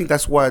 and I think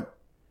that's what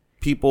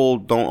people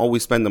don't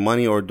always spend the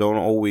money or don't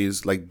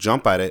always like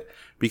jump at it,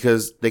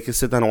 because they can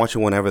sit down and watch it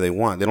whenever they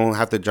want. They don't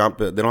have to jump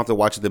it. They don't have to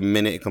watch it the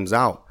minute it comes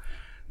out,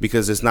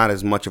 because it's not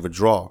as much of a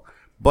draw.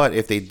 But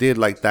if they did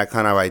like that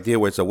kind of idea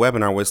where it's a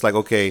webinar where it's like,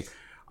 okay,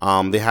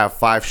 they have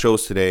 5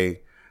 shows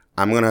today.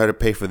 I'm going to have to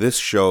pay for this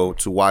show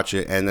to watch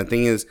it. And the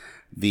thing is,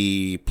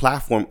 the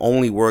platform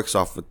only works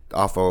off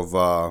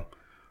of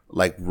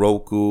like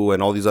Roku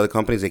and all these other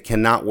companies. It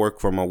cannot work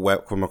from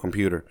a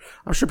computer.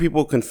 I'm sure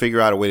people can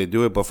figure out a way to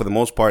do it, but for the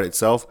most part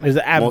itself, it's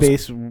an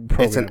app-based program.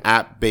 It's an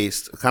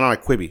app-based, kind of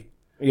like Quibi.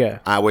 Yeah.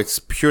 Where it's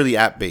purely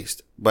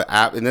app-based.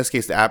 But in this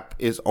case, the app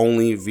is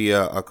only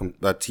via a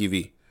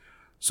TV.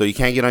 So you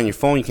can't get on your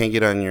phone, you can't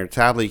get on your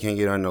tablet, you can't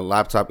get on your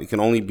laptop. It can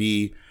only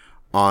be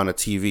on a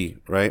TV,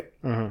 right?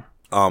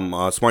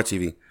 Mm-hmm. Smart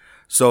TV.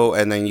 So,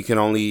 and then you can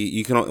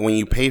when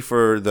you pay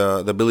for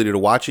the ability to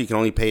watch it, you can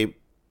only pay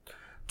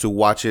to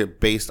watch it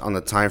based on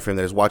the time frame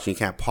that it's watching. You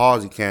can't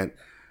pause, you can't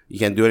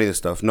do any of this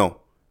stuff.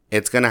 No.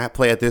 It's going to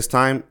play at this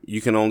time.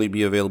 You can only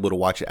be available to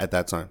watch it at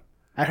that time.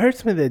 I heard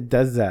something that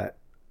does that.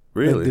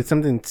 Really? It's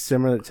something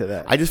similar to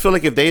that. I just feel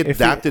like if they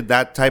adapted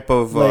that type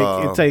of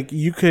it's like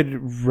you could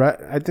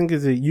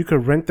you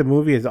could rent the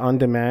movie as on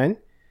demand,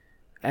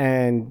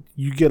 and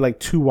you get like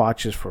 2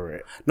 watches for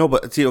it. No,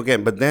 but see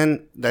again, but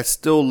then that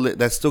still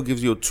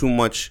gives you too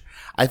much.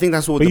 I think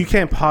that's what. But you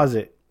can't pause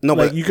it. No,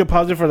 like but you could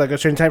pause it for like a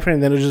certain time frame,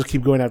 and then it'll just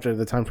keep going after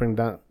the time frame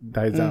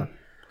dies down.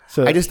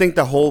 So I just think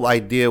the whole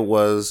idea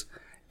was,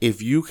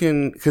 if you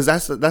can, because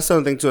that's the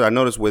other thing too. I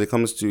noticed when it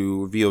comes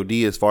to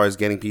VOD, as far as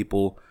getting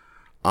people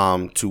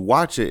to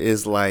watch it,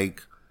 is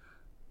like,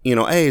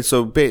 hey,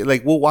 so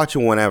like we'll watch it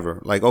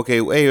whenever. Like, okay,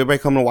 hey, everybody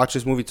come and watch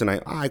this movie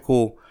tonight. All right,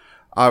 cool.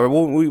 All right,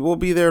 we'll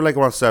be there like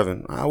around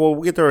 7.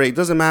 We'll get there at 8.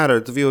 Doesn't matter.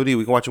 It's a VOD.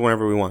 We can watch it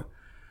whenever we want.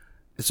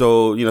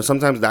 So,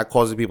 sometimes that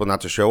causes people not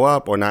to show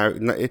up, or not.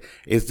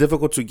 It's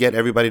difficult to get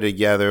everybody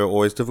together,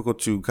 or it's difficult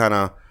to kind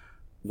of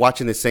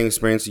watching the same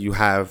experience that you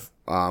have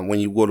when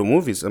you go to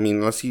movies. I mean,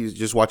 unless you're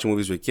just watching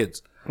movies with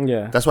kids.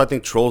 Yeah. That's why I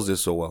think Trolls did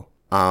so well.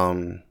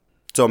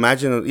 So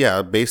imagine,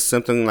 based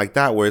something like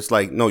that, where it's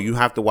like, no, you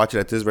have to watch it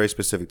at this very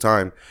specific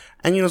time.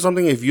 And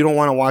something, if you don't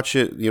want to watch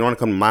it, you don't want to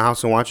come to my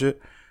house and watch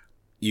it,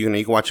 you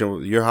can watch it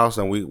at your house,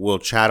 and we'll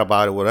chat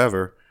about it,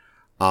 whatever,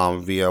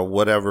 via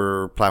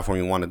whatever platform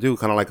you want to do,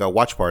 kind of like a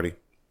watch party.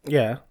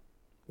 Yeah.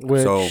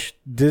 Which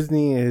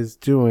Disney is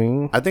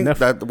doing. I think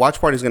that the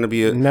watch party is going to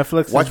be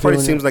Netflix. Watch party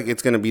seems like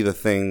it's going to be the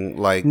thing.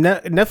 Like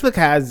Netflix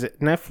has it.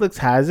 Netflix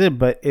has it,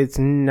 but it's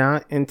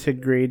not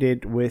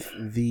integrated with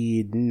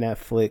the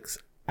Netflix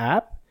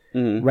app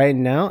right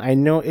now. I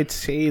know it's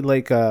something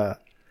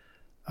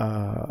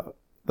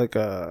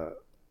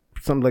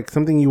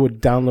you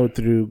would download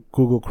through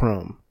Google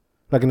Chrome,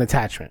 like an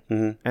attachment.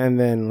 And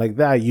then like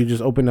that, you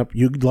just open up,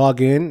 you log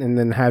in and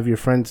then have your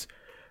friends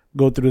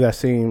go through that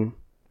same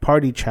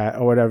party chat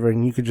or whatever,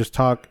 and you could just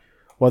talk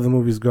while the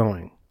movie's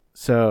going.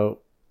 So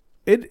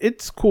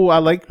it's cool. I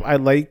like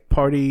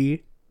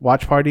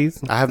watch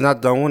parties. I have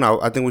not done one.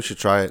 I think we should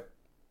try it.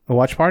 A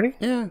watch party?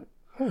 Yeah.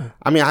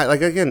 I mean,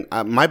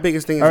 my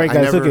biggest thing is... All right,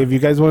 guys, okay, if you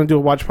guys want to do a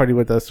watch party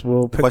with us,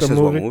 we'll pick a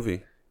movie. What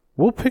movie?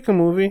 We'll pick a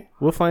movie.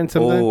 We'll find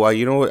something. Oh,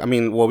 you know what? I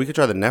mean, well, we could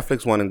try the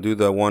Netflix one and do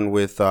the one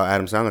with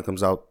Adam Sandler.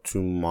 Comes out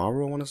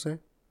tomorrow, I want to say.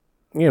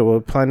 Yeah, we'll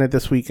plan it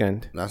this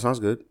weekend. That sounds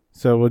good.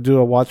 So we'll do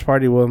a watch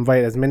party. We'll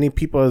invite as many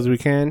people as we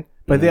can,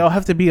 but they all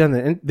have to be on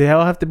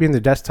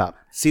the desktop.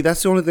 See,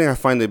 that's the only thing I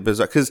find it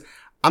bizarre. Because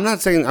I'm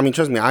not saying... I mean,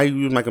 trust me, I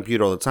use my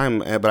computer all the time,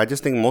 but I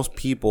just think most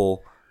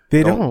people...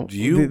 They don't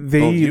view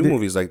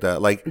movies like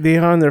that. Like they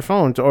are on their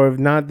phones, or if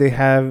not, they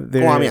have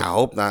their... Well, I mean, I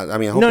hope not. I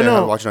mean, I hope they're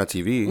not watching on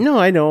TV. No,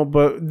 I know,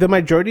 but the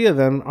majority of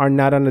them are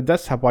not on the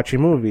desktop watching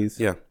movies.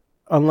 Yeah.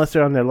 Unless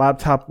they're on their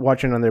laptop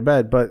watching on their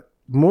bed. But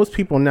most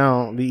people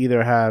now, they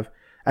either have,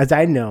 as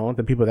I know,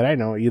 the people that I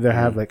know, either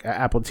have like an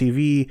Apple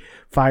TV,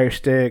 Fire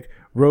Stick,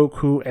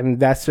 Roku,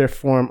 and that's their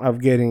form of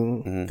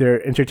getting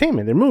their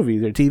entertainment, their movies,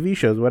 their TV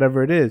shows,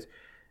 whatever it is.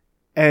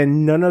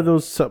 And none of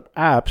those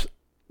apps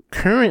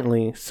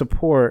currently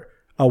support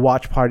a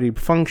watch party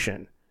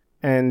function,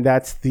 and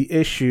that's the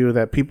issue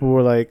that people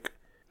were like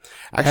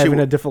having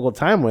a difficult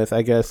time with.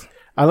 I guess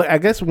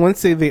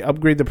once they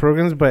upgrade the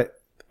programs, but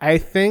I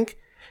think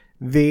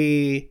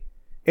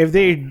if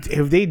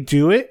they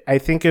do it, I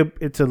think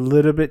it's a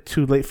little bit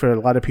too late for a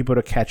lot of people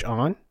to catch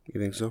on.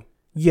 You think so?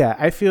 Yeah,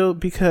 I feel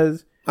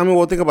because I mean,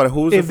 well, think about it.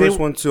 Who was the first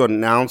one to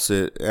announce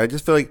it? I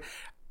just feel like.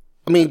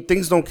 I mean,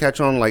 things don't catch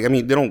on. Like, I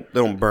mean, they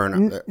don't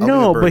burn.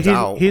 No, but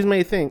here's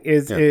my thing: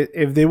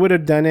 if they would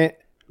have done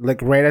it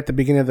like right at the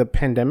beginning of the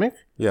pandemic,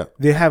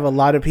 they have a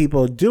lot of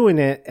people doing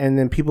it, and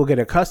then people get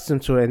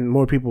accustomed to it, and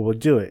more people will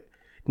do it.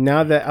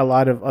 Now that a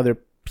lot of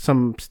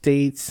some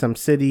states, some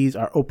cities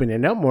are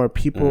opening up more,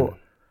 people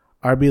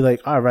are be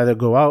like, I'd rather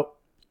go out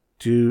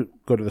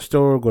go to the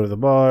store, go to the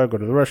bar, go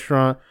to the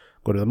restaurant,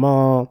 go to the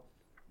mall,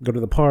 go to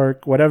the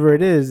park, whatever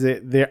it is.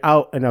 They're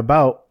out and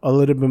about a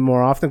little bit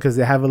more often because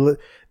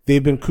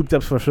they've been cooped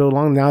up for so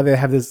long. Now they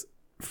have this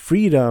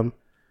freedom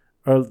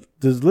or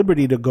this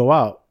liberty to go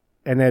out.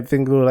 And I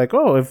think they're like,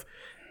 oh,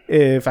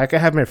 if I could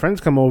have my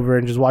friends come over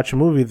and just watch a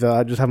movie,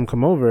 I'll just have them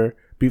come over.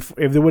 If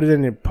they would have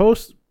done it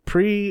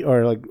pre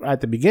or like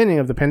at the beginning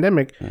of the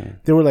pandemic,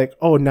 they were like,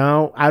 oh,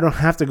 now I don't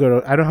have to go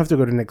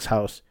to Nick's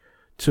house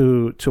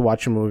to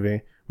watch a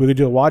movie. We could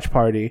do a watch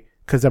party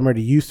because I'm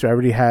already used to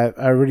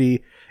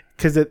it.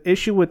 Because the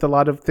issue with a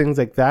lot of things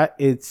like that,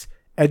 it's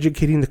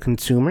educating the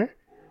consumer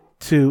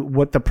to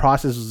what the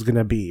process is going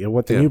to be or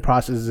what the new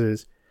process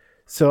is.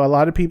 So a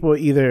lot of people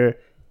either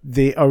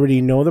they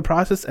already know the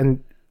process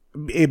and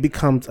it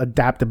becomes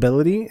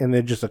adaptability and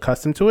they're just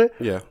accustomed to it.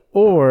 Yeah.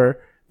 Or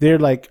they're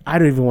like, I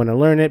don't even want to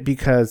learn it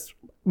because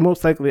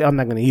most likely I'm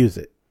not going to use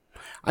it.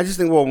 I just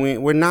think, well,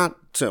 we're not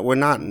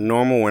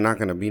normal. We're not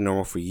going to be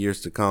normal for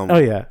years to come. Oh,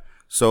 yeah.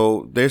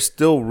 So there's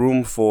still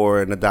room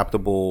for an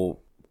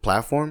adaptable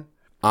platform.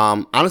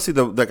 Honestly,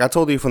 like I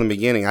told you from the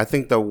beginning, I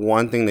think the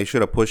one thing they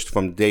should have pushed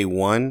from day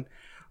one,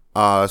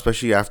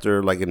 especially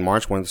after like in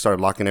March when they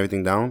started locking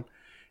everything down,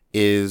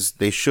 is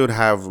they should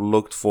have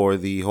looked for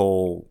the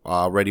whole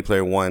Ready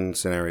Player One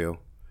scenario.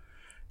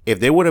 If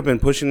they would have been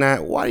pushing that,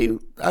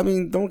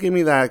 don't give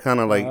me that kind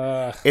of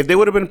like, if they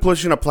would have been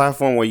pushing a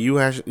platform where you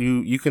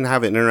can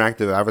have an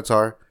interactive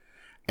avatar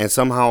and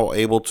somehow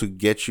able to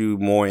get you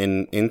more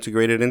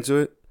integrated into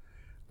it,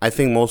 I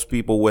think most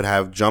people would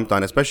have jumped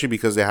on, especially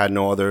because they had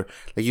no other,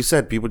 like you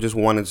said, people just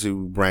wanted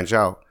to branch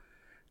out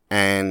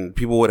and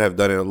people would have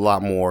done it a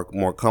lot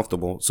more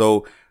comfortable.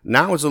 So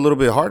now it's a little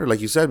bit harder,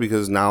 like you said,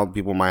 because now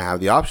people might have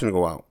the option to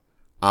go out.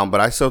 But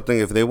I still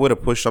think if they would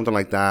have pushed something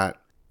like that,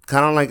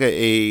 kind of like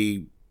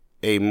a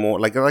more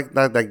like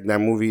that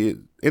movie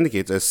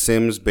indicates, a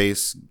Sims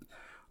based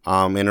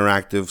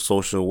interactive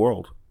social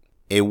world,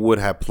 it would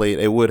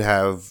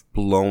have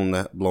blown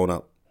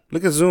up.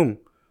 Look at Zoom.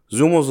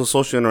 Zoom was a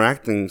social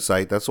interacting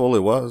site. That's all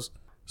it was.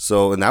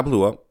 So, and that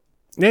blew up.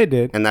 Yeah, it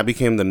did. And that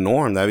became the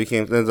norm. That's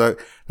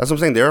what I'm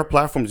saying. There are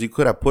platforms you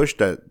could have pushed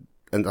that,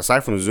 and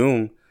aside from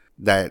Zoom,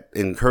 that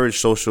encourage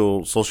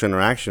social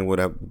interaction would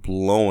have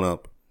blown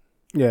up.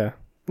 Yeah.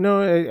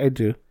 No, I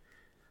do.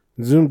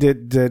 Zoom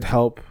did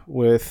help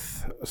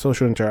with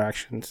social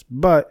interactions,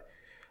 but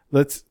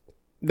that's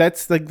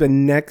like the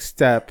next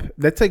step.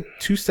 That's like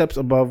 2 steps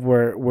above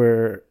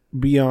where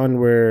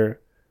beyond where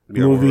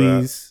where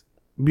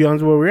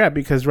we're at,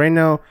 because right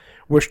now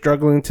we're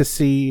struggling to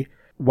see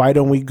why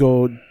don't we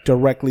go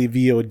directly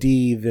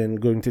VOD than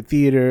going to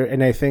theater.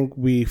 And I think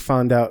we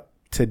found out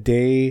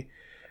today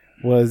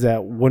was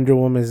that Wonder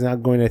Woman is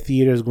not going to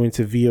theaters, going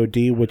to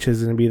VOD, which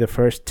is going to be the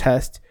first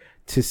test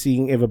to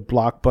seeing if a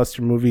blockbuster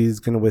movie is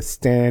going to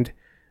withstand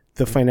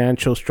the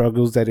financial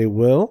struggles that it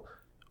will,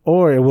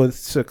 or it will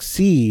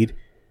succeed,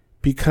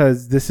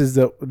 because this is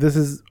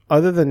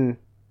other than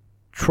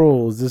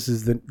Trolls,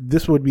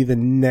 this would be the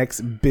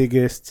next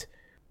biggest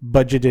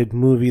budgeted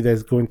movie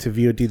that's going to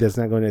VOD that's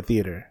not going to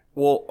theater.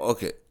 Well,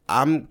 okay.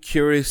 I'm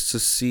curious to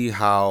see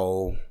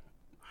how,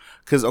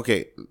 because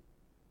okay,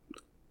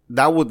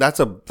 that's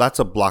a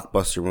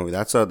blockbuster movie.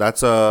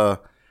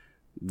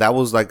 That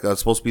was like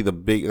supposed to be the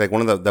big, like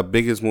one of the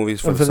biggest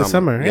movies for the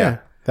summer. Yeah.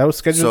 That was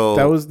scheduled.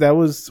 So, that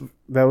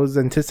was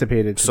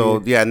anticipated.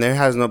 Yeah, and there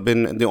has not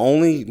been the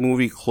only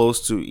movie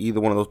close to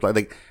either one of those.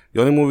 Like the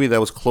only movie that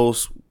was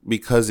close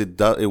because it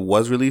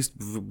was released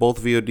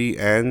both VOD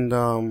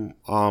and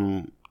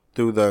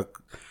through the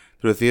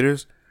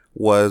theaters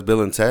was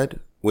Bill and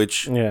Ted,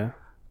 which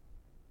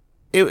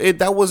it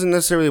that wasn't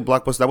necessarily a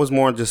blockbuster. That was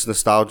more just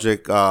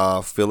nostalgic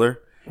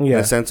filler in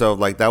the sense of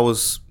like it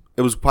was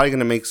probably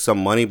gonna make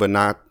some money, but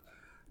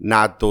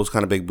not those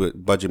kind of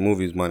big budget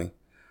movies money.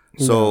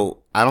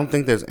 So I don't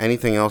think there's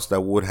anything else that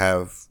would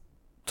have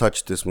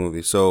touched this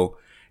movie. So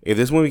if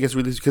this movie gets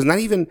released, because not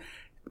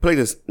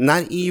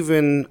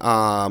even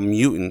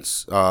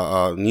Mutants,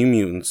 New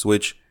Mutants,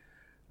 which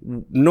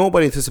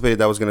nobody anticipated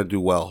that was going to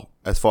do well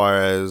as far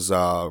as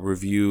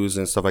reviews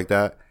and stuff like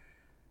that,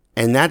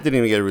 and that didn't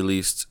even get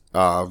released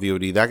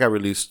VOD. That got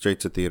released straight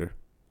to theater.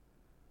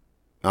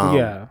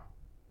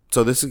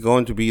 So this is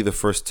going to be the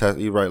first test.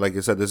 You're right, like I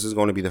said, this is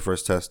going to be the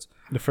first test.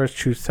 The first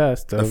true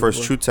test. The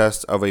first true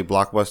test of a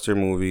blockbuster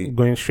movie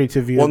going straight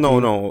to VOD. Well,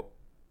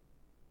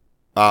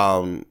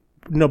 no.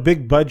 No,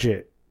 big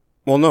budget.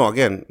 Well, no.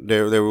 Again,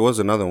 there was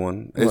another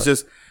one. It's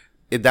just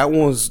that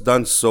one was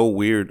done so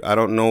weird. I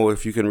don't know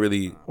if you can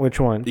really. Which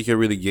one? You can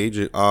really gauge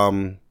it.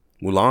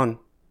 Mulan.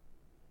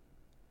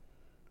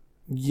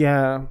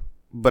 Yeah.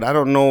 But I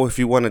don't know if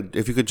you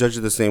could judge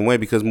it the same way,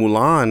 because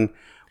Mulan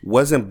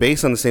wasn't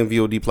based on the same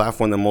VOD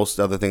platform that most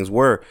other things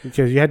were.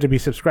 Because you had to be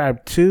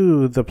subscribed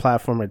to the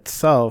platform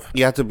itself.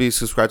 You had to be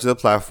subscribed to the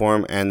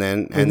platform, and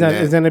then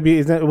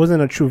it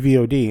wasn't a true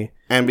VOD.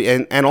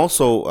 And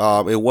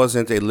also it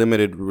wasn't a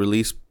limited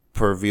release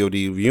per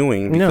VOD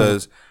viewing,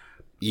 because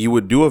you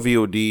would do a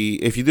VOD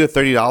if you did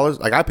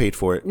 $30. Like I paid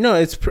for it. No,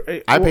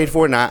 I paid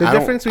for it. And I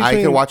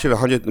can watch it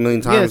 100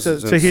 million times. Yeah,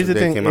 so here's the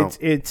thing.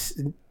 It's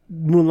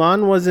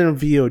Mulan wasn't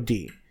a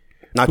VOD.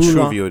 Not true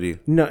VOD.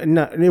 No,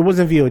 it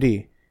wasn't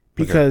VOD.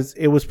 Because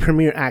it was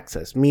premiere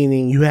access,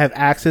 meaning you have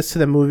access to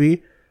the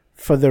movie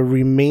for the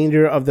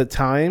remainder of the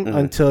time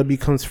until it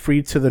becomes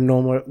free to the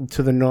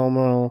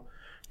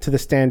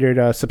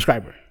standard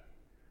subscriber.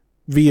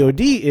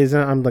 VOD is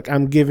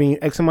I'm giving you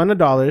X amount of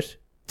dollars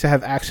to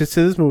have access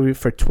to this movie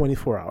for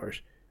 24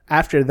 hours.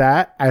 After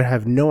that, I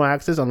have no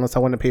access unless I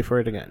want to pay for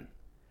it again.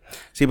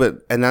 See,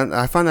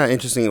 I find that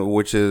interesting,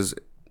 which is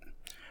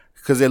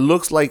because it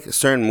looks like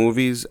certain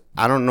movies,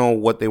 I don't know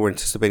what they were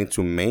anticipating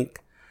to make.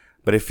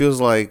 But it feels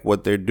like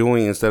what they're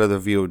doing instead of the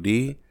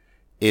VOD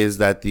is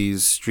that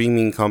these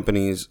streaming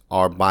companies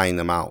are buying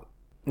them out.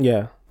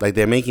 Yeah. Like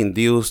they're making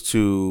deals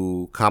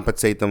to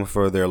compensate them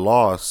for their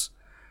loss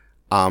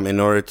in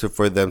order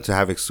for them to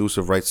have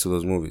exclusive rights to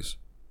those movies.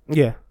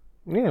 Yeah.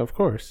 Yeah, of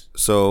course.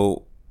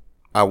 So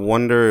I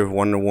wonder if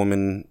Wonder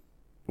Woman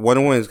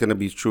is going to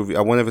be true.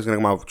 I wonder if it's going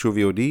to come out with true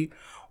VOD,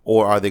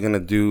 or are they going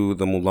to do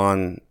the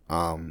Mulan?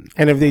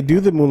 And if they do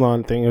the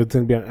Mulan thing, it's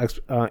going to be on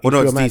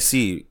HBO it's Max.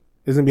 DC.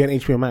 It's gonna be on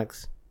HBO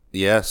Max.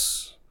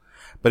 Yes,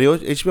 but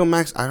HBO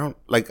Max, I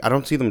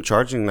don't see them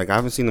charging. Like I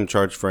haven't seen them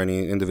charge for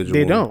any individual.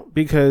 They don't,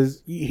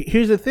 because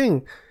here's the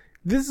thing.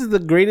 This is the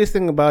greatest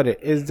thing about it,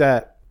 is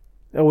that,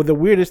 or the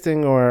weirdest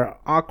thing, or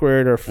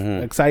awkward, or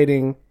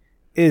exciting,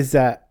 is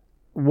that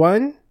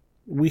one,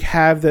 we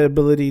have the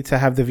ability to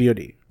have the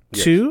VOD.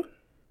 Yes. Two,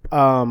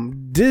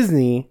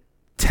 Disney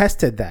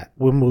tested that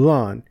with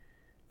Mulan,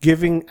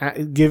 giving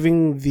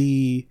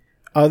the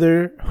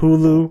other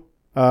Hulu,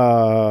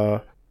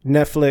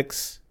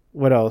 Netflix,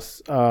 what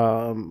else?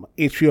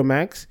 HBO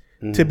Max,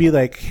 to be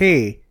like,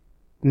 hey,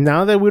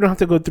 now that we don't have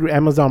to go through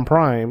Amazon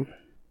Prime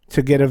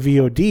to get a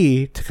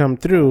VOD to come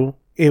through,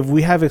 if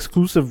we have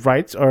exclusive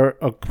rights or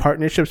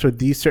partnerships with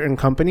these certain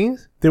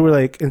companies, they were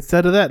like,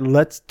 instead of that,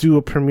 let's do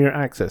a premiere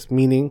access,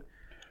 meaning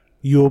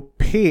you'll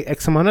pay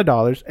X amount of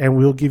dollars and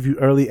we'll give you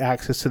early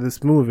access to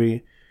this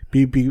movie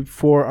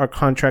before our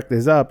contract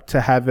is up,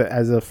 to have it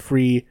as a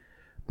free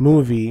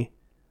movie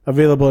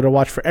available to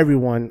watch for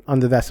everyone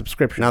under that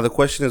subscription. Now the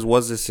question is,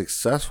 was it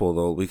successful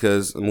though?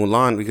 Because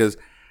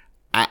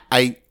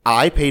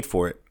I paid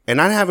for it, and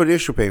I have an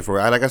issue paying for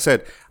it. Like I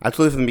said, I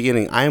told you from the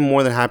beginning, I am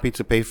more than happy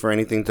to pay for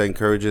anything that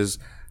encourages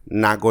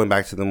not going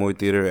back to the movie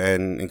theater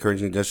and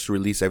encouraging just to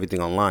release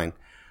everything online.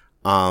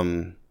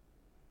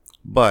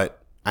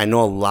 But I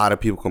know a lot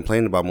of people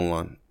complained about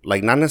Mulan,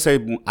 like not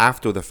necessarily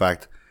after the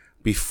fact.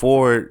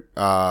 Before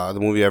the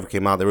movie ever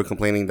came out, they were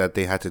complaining that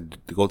they had to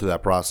go through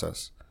that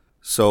process.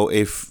 So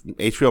if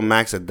HBO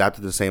Max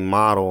adapted the same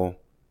model,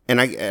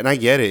 and I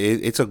get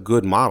it, it's a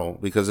good model,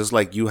 because it's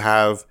like you're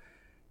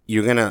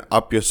gonna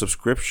up your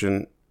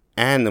subscription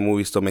and the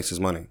movie still makes its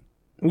money.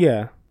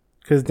 Yeah,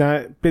 because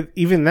but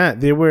even that,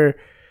 they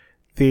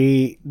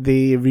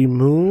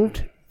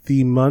removed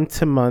the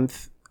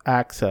month-to-month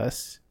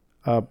access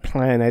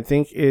plan. I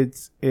think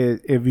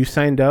if you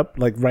signed up,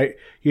 like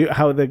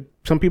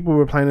some people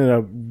were planning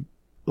to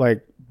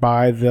like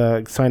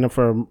sign up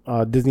for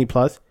Disney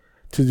Plus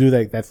to do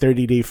like that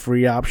 30-day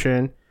free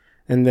option,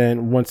 and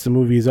then once the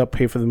movie is up,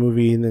 pay for the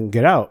movie and then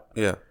get out.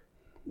 Yeah.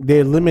 They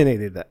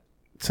eliminated that.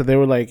 So they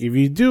were like, if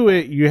you do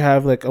it, you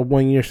have like a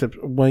 1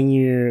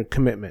 year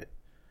commitment,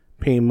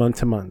 paying month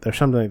to month or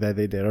something like that.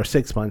 They did, or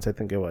 6 months, I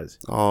think it was.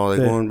 Oh,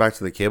 they're going back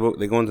to the cable.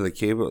 They're going to the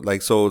cable,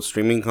 like, so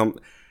streaming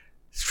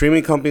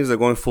companies are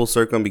going full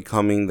circle and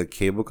becoming the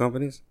cable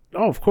companies.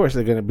 Oh, of course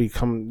they're gonna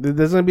become.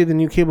 There's gonna be the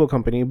new cable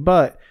company,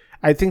 but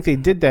I think they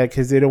did that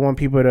because they don't want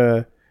people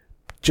to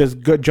just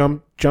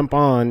jump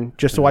on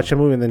just to watch the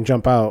movie and then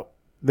jump out.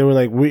 They were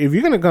like, if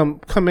you're gonna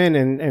come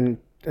in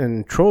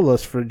and troll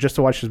us for just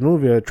to watch this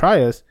movie or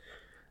try us,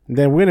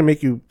 then we're gonna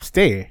make you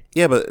stay.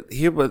 Yeah, but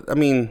I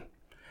mean,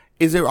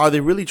 are they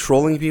really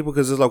trolling people?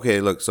 Because it's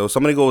okay. Look, so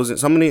somebody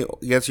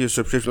gets your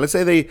subscription. Let's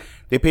say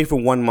they pay for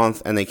 1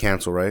 month and they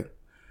cancel, right?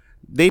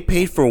 They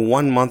paid for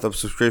 1 month of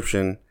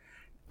subscription,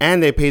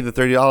 and they paid the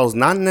 $30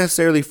 not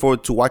necessarily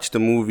to watch the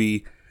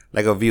movie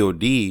like a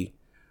VOD,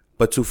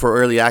 but for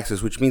early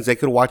access, which means they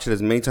could watch it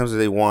as many times as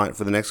they want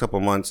for the next couple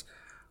of months.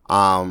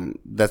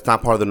 That's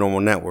not part of the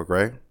normal network,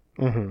 right?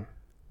 Mm-hmm.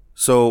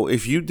 So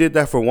if you did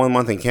that for 1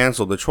 month and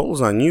canceled, the troll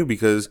is on you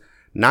because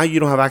now you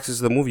don't have access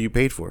to the movie you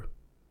paid for.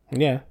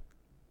 Yeah.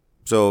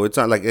 So it's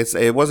not like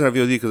it wasn't a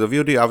VOD, because a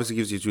VOD obviously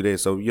gives you 2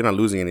 days, so you're not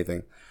losing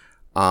anything.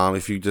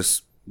 If you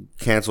just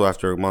cancel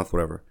after a month,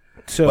 whatever.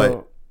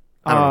 So,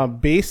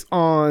 based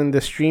on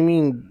the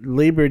streaming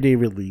Labor Day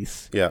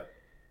release, yeah,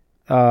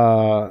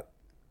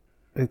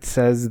 it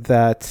says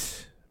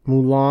that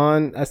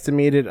Mulan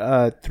estimated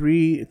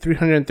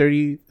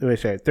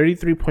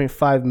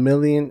 33.5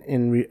 million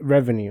in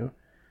revenue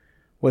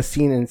was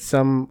seen in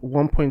some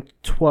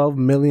 1.12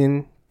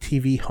 million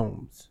TV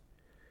homes.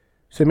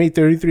 So it made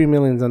 33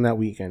 million on that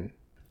weekend.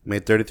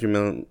 Made 33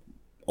 million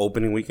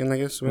opening weekend, I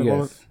guess.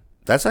 Yes.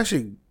 That's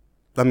actually,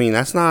 I mean,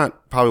 that's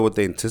not probably what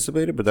they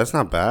anticipated, but that's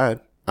not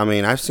bad. I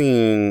mean, I've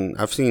seen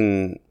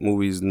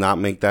movies not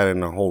make that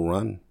in a whole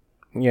run.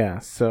 Yeah.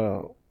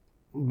 So,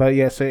 but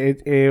yeah, so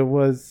it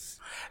was.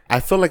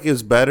 I feel like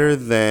it's better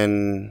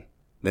than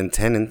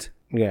Tenet.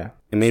 Yeah.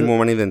 It made more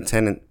money than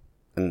Tenet,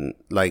 and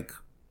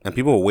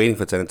people were waiting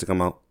for Tenet to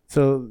come out.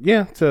 So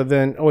yeah. So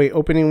then,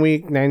 opening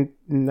week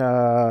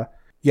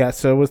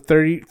so it was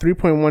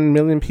 3.1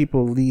 million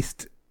people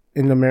leased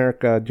in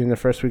America during the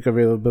first week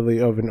availability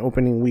of an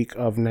opening week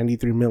of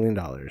 $93 million.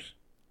 Oh,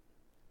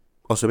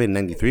 so it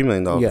made $93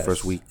 million the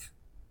first week.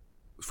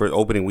 For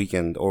opening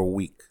weekend or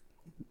week?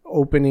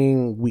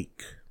 Opening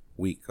week.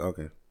 Week,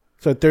 okay.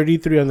 So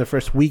 33 on the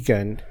first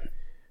weekend.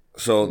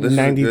 So this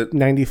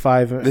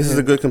 95. This is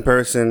a good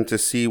comparison to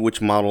see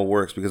which model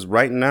works, because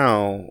right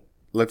now,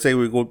 let's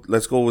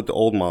go with the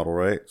old model,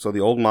 right? So the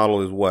old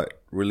model is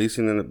what?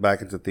 Releasing it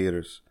back into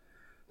theaters.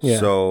 Yeah.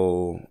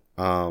 So,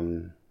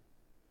 hold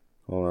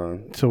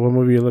on. So what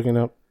movie are you looking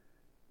up?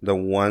 The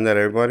one that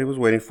everybody was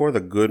waiting for,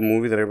 the good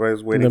movie that everybody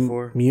was waiting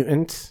for.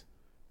 Mutants?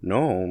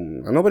 No,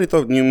 nobody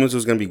thought New Mutants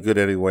was gonna be good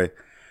anyway.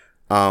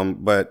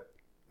 But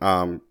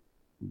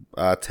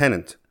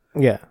Tenet.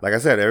 Yeah. Like I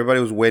said, everybody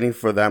was waiting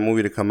for that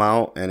movie to come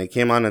out, and it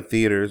came out in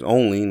theaters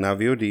only, not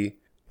VOD.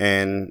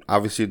 And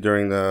obviously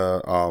during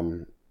this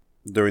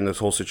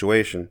whole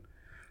situation.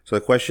 So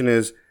the question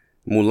is,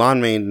 Mulan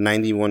made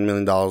 $91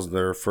 million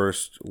their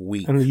first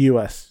week in the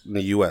U.S. In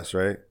the U.S.,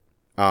 right?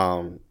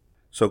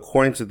 So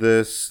according to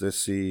this, let's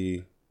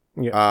see.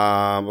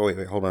 Yeah.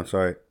 Wait, hold on.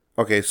 Sorry.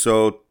 Okay,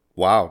 so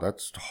wow,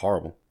 that's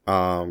horrible.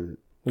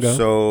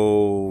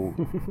 So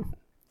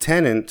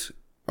Tenet.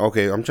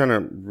 Okay, I'm trying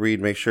to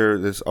make sure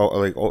this.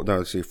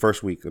 Let's see.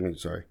 First week.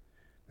 Let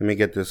me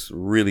get this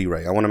really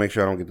right. I want to make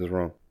sure I don't get this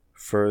wrong.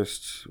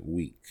 First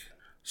week.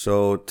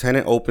 So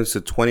Tenet opens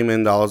to $20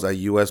 million at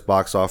U.S.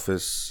 box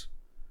office,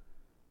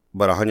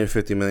 but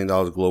 $150 million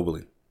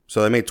globally.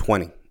 So they made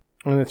 20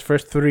 in its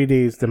first 3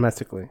 days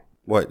domestically.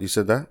 What, you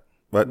said that?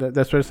 What?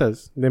 That's what it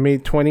says. They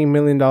made $20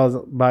 million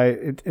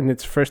in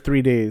its first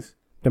 3 days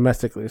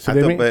domestically. So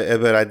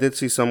but I did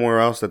see somewhere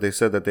else that they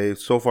said that they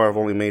so far have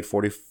only made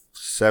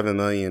 $47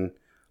 million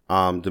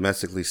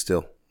domestically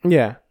still.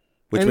 Yeah.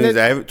 Which means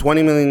that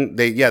 $20 million.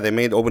 They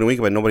made opening week,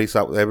 but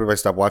everybody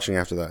stopped watching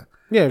after that.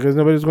 Yeah, because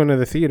nobody's going to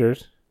the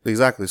theaters.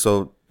 Exactly.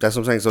 So that's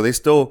what I'm saying. So they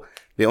still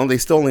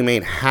only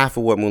made half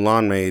of what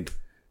Mulan made.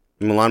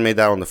 Mulan made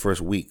that on the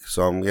first week.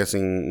 So I'm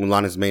guessing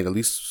Mulan has made at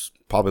least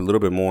probably a little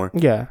bit more.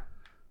 Yeah.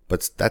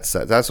 But that's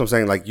what I'm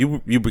saying. Like you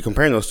be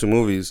comparing those two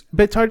movies.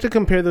 But it's hard to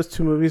compare those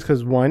two movies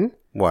because one.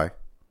 Why?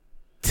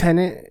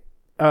 Tenet,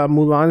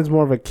 Mulan is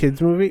more of a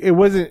kids movie.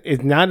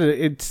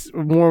 It's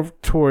more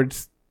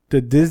towards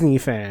the Disney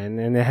fan,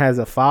 and it has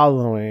a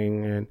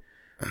following, and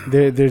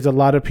there's a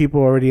lot of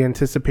people already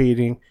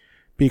anticipating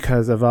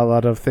because of a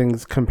lot of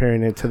things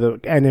comparing it to the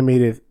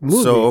animated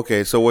movie. So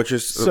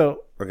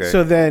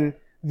then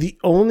the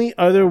only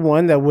other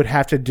one that would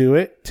have to do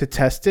it to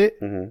test it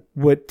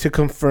to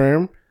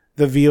confirm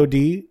the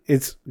VOD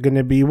is going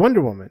to be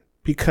Wonder Woman,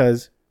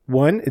 because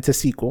one, it's a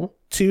sequel.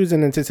 Two, is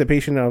in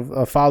anticipation of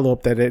a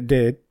follow-up that it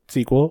did.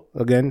 Sequel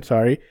again,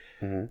 sorry.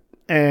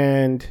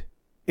 And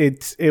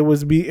it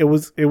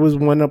was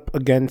one up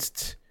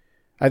against.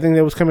 I think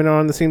it was coming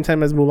around the same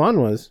time as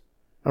Mulan was,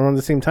 around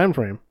the same time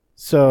frame.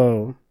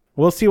 So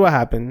we'll see what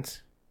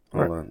happens.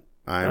 Hold on,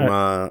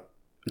 I'm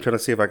trying to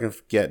see if I can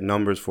get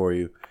numbers for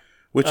you.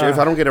 Which if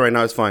I don't get it right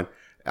now, it's fine.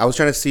 I was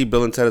trying to see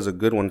Bill and Ted as a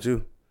good one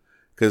too,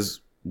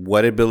 because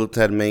what did Bill and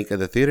Ted make at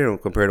the theater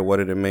compared to what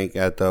did it make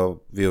at the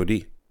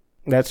VOD?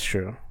 That's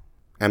true.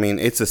 I mean,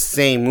 it's the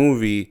same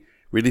movie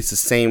released the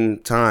same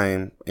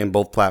time in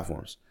both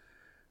platforms.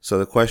 So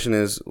the question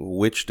is,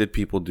 which did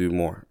people do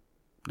more?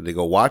 Did they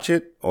go watch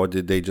it, or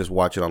did they just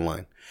watch it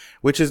online?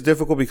 Which is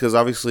difficult because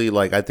obviously,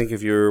 like, I think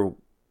if you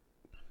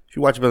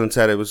watch Bill and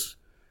Ted, it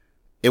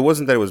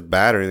wasn't that it was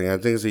bad or anything. I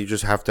think it's that you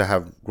just have to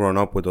have grown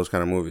up with those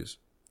kind of movies.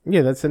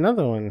 Yeah, that's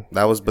another one.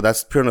 But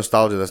that's pure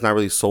nostalgia. That's not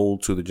really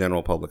sold to the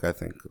general public. I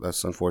think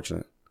that's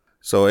unfortunate.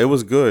 So it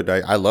was good.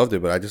 I loved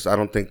it, but I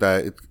don't think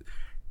that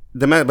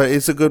but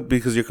it's a good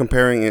because you're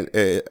comparing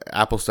it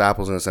apples to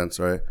apples in a sense,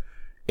 right?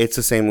 It's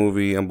the same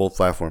movie on both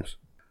platforms.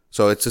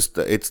 So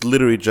it's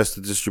literally just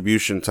a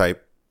distribution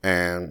type,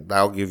 and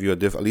that'll give you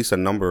at least a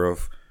number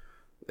of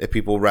if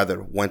people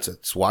rather went to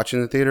watch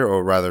in the theater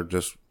or rather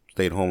just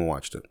stayed home and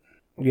watched it.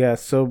 Yeah.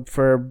 So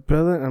for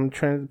I'm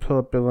trying to pull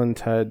up Bill and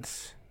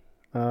Ted's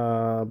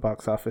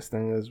box office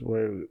thing is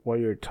while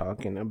you're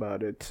talking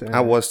about it.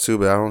 I was too,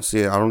 but I don't see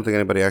it. I don't think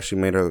anybody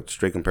actually made a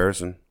straight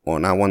comparison, or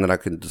not one that I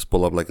could just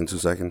pull up like in 2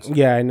 seconds.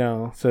 Yeah, I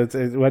know. So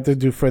we have to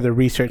do further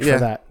research for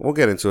that. We'll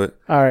get into it.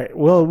 All right,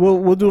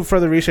 we'll do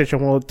further research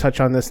and we'll touch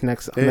on this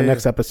next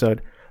next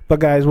episode. But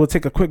guys, we'll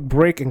take a quick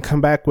break and come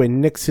back with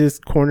Nix's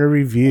Corner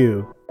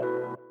Review.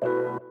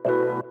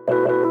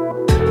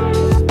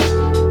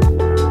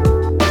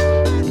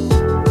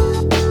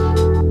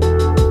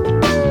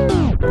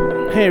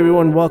 Hey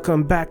everyone,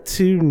 welcome back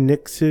to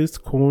Nix's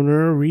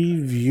Corner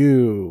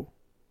Review.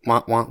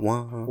 Wah, wah,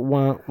 wah.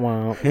 Wah,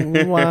 wah,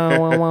 wah,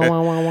 wah, wah,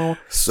 wah, wah.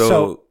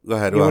 So go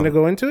ahead. You want to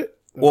go into it?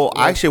 Well,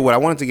 actually, what I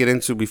wanted to get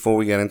into before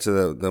we get into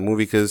the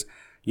movie, because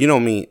you know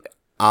me,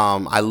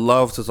 I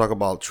love to talk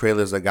about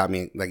trailers that get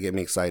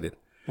me excited.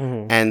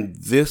 Mm-hmm. And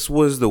this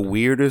was the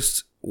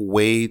weirdest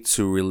way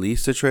to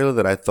release the trailer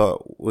that I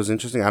thought was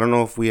interesting. I don't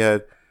know if we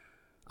had.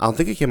 I don't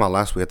think it came out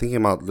last week. I think it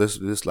came out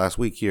this last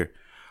week here.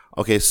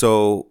 Okay,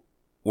 so.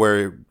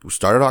 We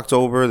started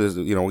October.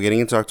 We're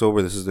getting into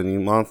October. This is the new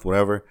month,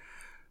 whatever.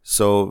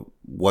 So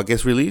what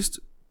gets released?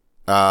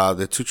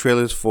 The 2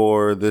 trailers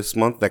for this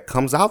month that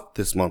comes out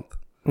this month.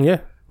 Yeah.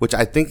 Which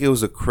I think it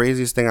was the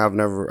craziest thing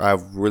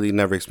I've really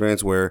never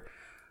experienced, where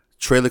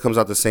trailer comes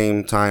out the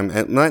same time,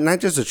 and not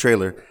just a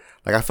trailer.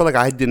 Like I feel like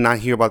I did not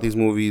hear about these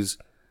movies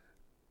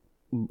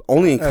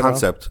only in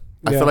concept.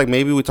 Yeah. I feel like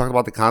maybe we talked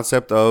about the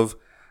concept of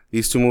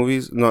these 2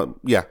 movies. No,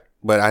 yeah.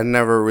 But I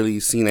never really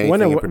seen anything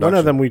in production. One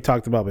of them we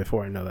talked about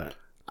before. I know that.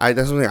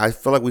 That's something I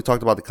feel like we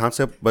talked about the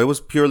concept, but it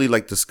was purely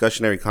like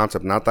discussionary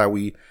concept. Not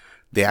that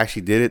they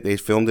actually did it. They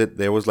filmed it.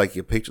 There was like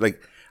a picture.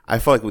 Like I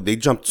felt like they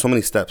jumped so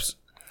many steps.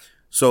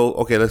 So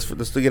okay, let's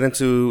get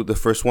into the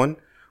first one,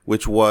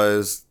 which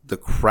was The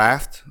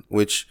Craft,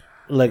 which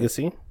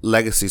Legacy.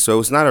 So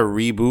it's not a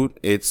reboot.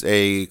 It's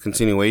a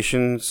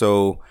continuation.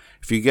 So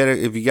if you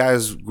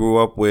guys grew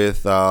up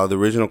with the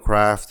original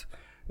Craft,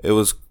 it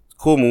was.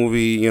 Cool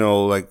movie,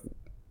 like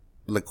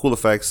cool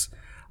effects.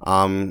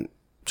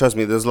 Trust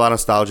me, there's a lot of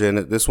nostalgia in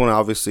it. This one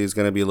obviously is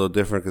going to be a little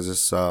different because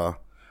it's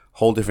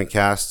whole different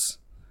casts.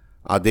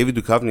 David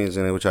Duchovny is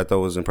in it, which I thought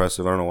was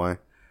impressive. I don't know why.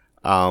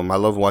 I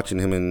love watching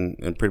him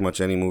in pretty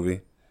much any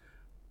movie.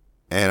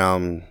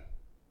 And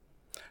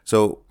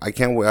so I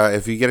can't.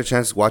 If you get a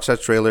chance to watch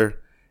that trailer,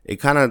 it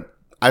kind of.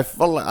 I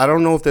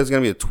don't know if there's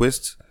going to be a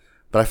twist,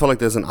 but I feel like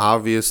there's an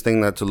obvious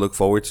thing to look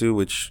forward to,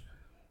 which,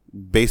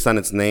 based on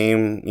its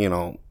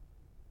name,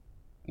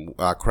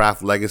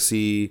 Craft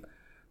Legacy,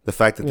 the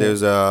fact that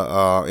there's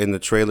in the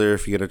trailer,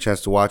 if you get a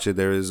chance to watch it,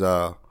 there's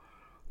a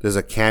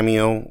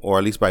cameo, or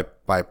at least by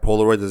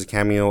Polaroid, there's a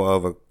cameo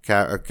of a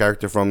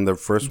character from the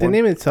first one. The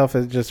name itself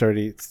just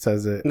already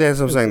says it. Yeah, that's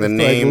what I'm saying. The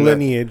name, like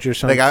lineage or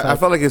something. Like I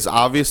felt like it's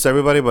obvious to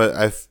everybody, but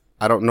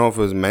I don't know if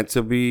it was meant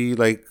to be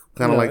like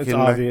kind of like it's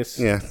obvious.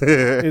 Yeah,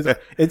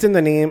 it's in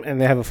the name,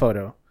 and they have a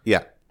photo.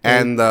 Yeah,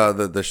 and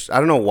the I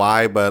don't know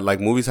why, but like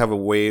movies have a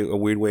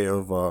weird way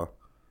of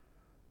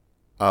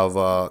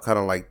kind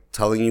of like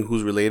telling you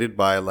who's related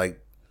by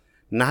like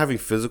not having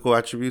physical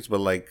attributes, but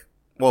like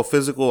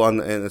physical in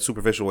a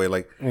superficial way.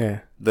 Like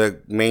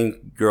the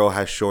main girl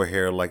has short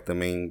hair like the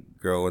main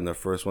girl in the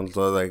first one,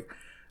 so like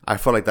I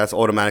feel like that's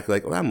automatically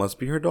like, that must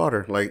be her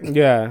daughter. Like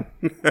yeah,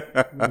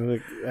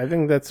 like, I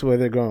think that's where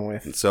they're going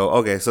with. So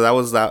okay, so that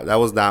was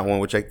that one,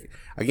 which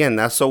again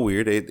that's so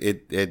weird.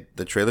 It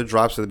the trailer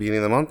drops at the beginning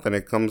of the month and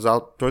it comes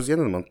out towards the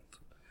end of the month.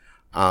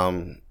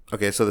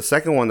 Okay, so the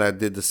second one that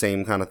did the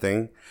same kind of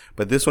thing,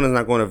 but this one is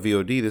not going to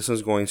VOD. This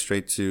one's going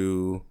straight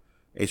to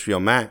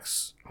HBO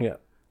Max. Yeah.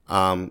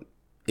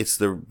 It's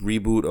the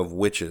reboot of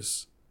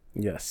Witches.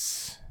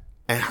 Yes.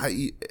 And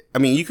I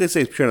mean, you could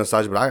say it's pure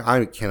nostalgia, but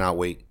I cannot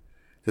wait.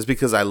 Just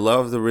because I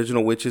love the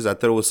original Witches. I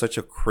thought it was such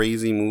a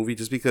crazy movie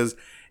just because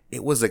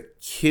it was a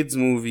kid's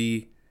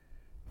movie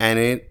and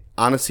it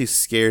honestly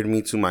scared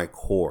me to my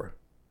core.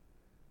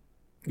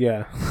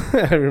 Yeah,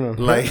 I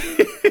remember. Like,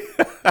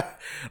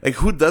 like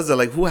who does that?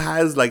 Like, who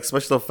has like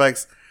special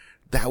effects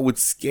that would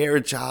scare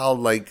a child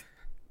like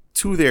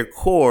to their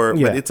core?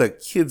 Yeah. But it's a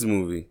kids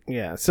movie.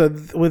 Yeah. So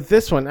with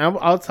this one,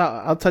 I'll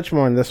touch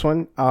more on this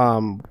one.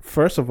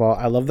 First of all,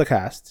 I love the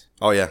cast.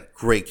 Oh yeah,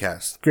 great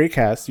cast. Great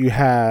cast. You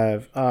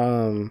have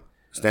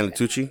Stanley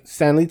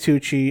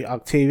Tucci,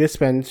 Octavia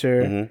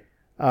Spencer,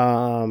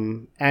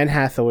 Anne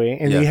Hathaway,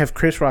 and then you have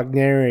Chris Rock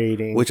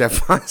narrating, which I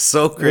find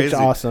so crazy. which is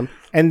awesome.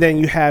 And then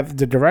you have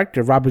the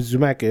director Robert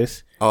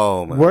Zemeckis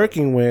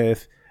working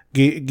with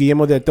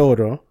Guillermo del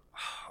Toro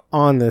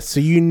on this, so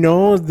you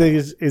know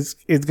this is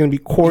going to be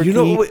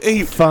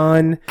quirky,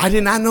 fun. I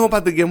did not know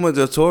about the Guillermo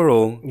del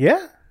Toro.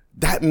 Yeah,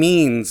 that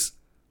means,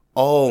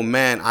 oh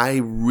man, I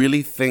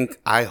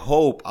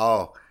hope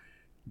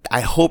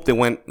they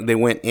went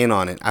in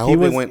on it. I hope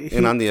they went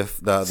in on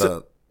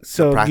the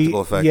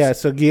practical effects. Yeah,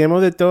 so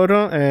Guillermo del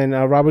Toro and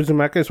Robert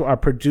Zemeckis are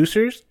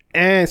producers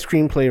and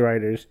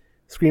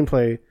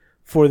screenplay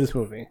for this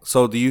movie.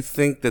 So do you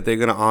think that they're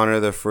going to honor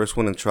the first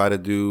one and try to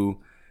do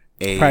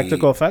a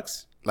practical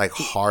effects? Like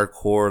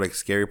hardcore, like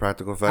scary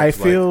practical effects? I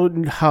feel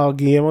how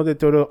Guillermo del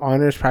Toro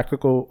honors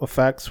practical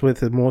effects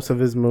with most of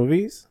his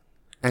movies.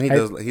 And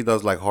he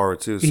does like horror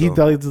too. So. He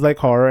does like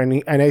horror,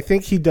 and I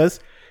think he does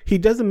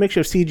a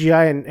mixture of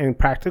CGI and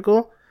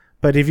practical.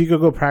 But if you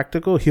could go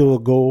practical, he will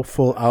go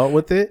full out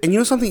with it. And you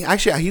know something?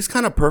 Actually, he's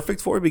kind of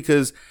perfect for it,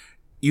 because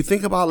you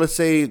think about, let's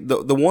say,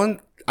 the one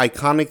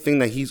iconic thing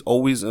that he's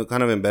always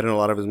kind of embedded in a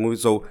lot of his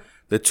movies. So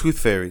the Tooth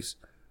Fairies.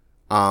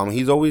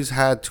 He's always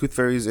had Tooth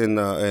Fairies in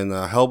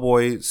the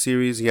Hellboy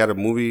series. He had a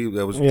movie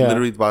that was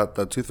literally about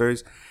the Tooth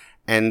Fairies,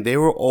 and they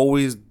were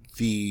always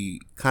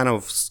the kind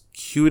of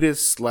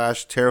cutest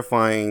 /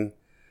 terrifying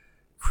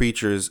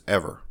creatures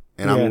ever.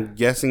 And I'm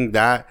guessing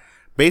that,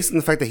 based on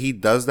the fact that he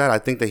does that, I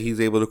think that he's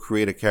able to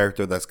create a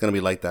character that's going to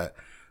be like that.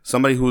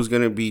 Somebody who's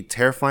going to be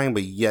terrifying,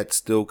 but yet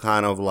still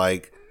kind of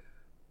like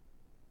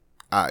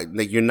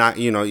you're not,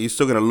 you're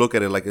still going to look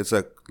at it like it's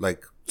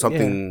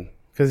something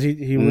because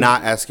he was,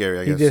 not as scary,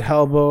 I guess. He did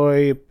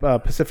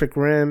Hellboy, Pacific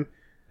Rim,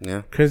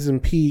 Crimson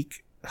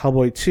Peak,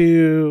 Hellboy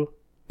 2,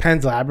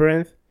 Pan's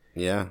Labyrinth.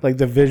 Yeah. Like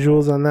the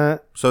visuals on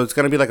that. So it's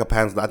going to be like I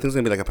think it's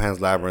going to be like a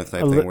Pan's Labyrinth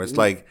type thing, where it's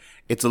like,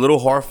 it's a little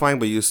horrifying,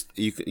 but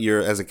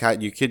you're as a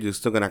kid, you're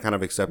still going to kind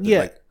of accept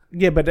it.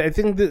 Yeah, but I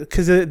think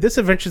because this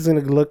adventure is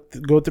going to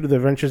go through the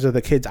adventures of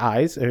the kid's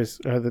eyes, or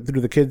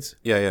through the kid's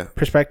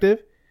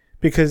perspective,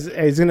 because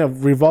it's going to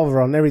revolve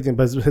around everything,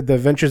 but the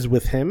adventures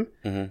with him.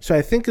 Mm-hmm. So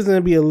I think it's going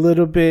to be a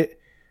little bit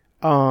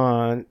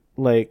on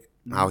like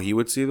how he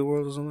would see the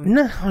world or something.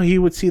 Not how he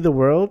would see the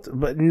world,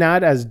 but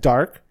not as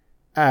dark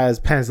as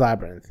Pan's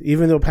Labyrinth.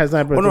 Even though Pan's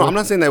Labyrinth. Oh no, I'm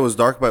not saying that it was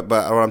dark, but what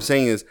I'm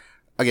saying is,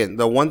 again,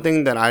 the one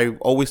thing that I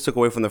always took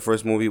away from the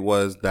first movie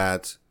was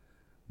that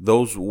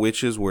those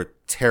witches were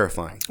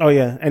terrifying. Oh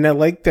yeah, and I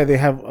like that they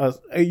have.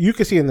 You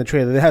can see in the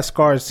trailer they have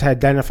scars to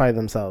identify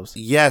themselves.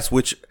 Yes,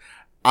 which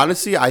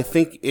honestly I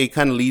think it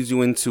kind of leads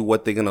you into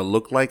what they're gonna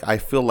look like. I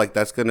feel like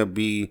that's gonna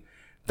be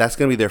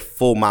their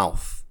full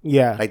mouth.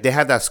 Yeah, like they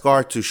have that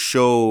scar to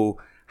show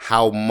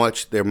how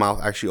much their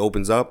mouth actually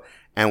opens up,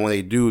 and when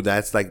they do,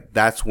 that's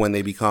when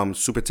they become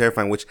super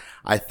terrifying. Which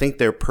I think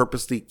they're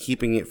purposely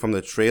keeping it from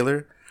the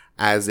trailer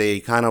as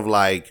a kind of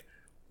like.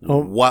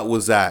 What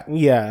was that?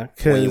 Yeah,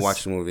 when you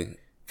watch the movie,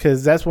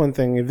 because that's one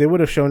thing. If they would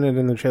have shown it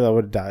in the trailer, I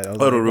would have died. It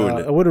would have ruined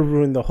it. It would have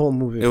ruined the whole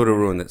movie. It would have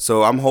ruined it.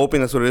 So I'm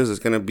hoping that's what it is. It's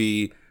gonna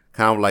be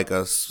kind of like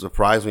a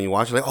surprise when you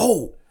watch it. Like,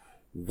 oh,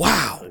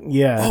 wow,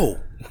 yeah, oh,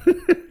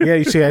 yeah.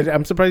 You see,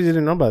 I'm surprised you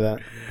didn't know about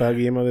that. About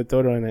Guillermo del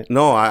Toro in it.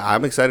 No,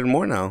 I'm excited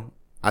more now.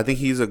 I think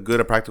he's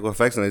good at practical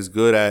effects, and he's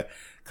good at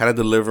kind of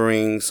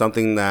delivering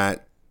something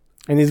that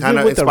and he's kind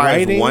of inspires the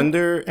writing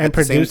wonder and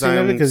producing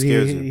of it because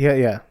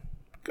he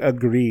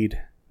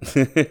agreed.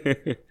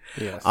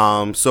 Yes.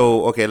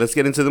 So okay, let's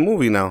get into the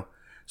movie now.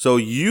 So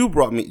you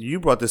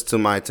brought this to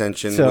my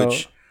attention,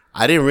 which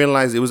I didn't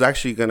realize it was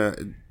actually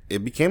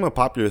it became a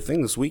popular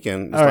thing this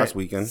last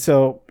weekend.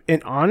 So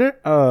in honor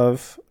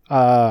of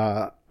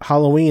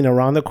Halloween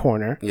around the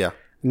corner,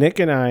 Nick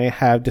and I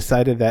have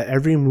decided that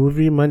every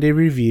Movie Monday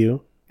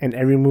review and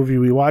every movie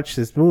we watch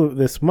this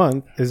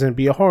month is going to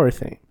be a horror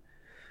thing.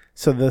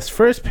 So this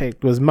first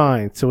pick was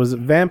mine. So it was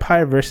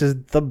Vampire versus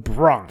the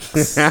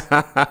Bronx.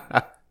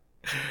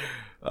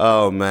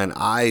 Oh man,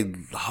 I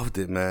loved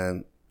it,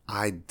 man.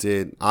 I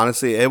did.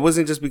 Honestly, it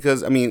wasn't just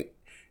because, I mean,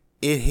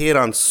 it hit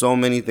on so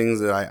many things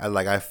that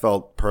I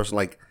felt personal,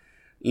 like,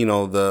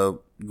 the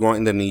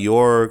growing the New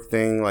York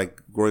thing, like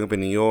growing up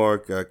in New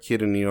York, a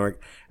kid in New York,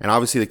 and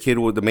obviously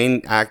the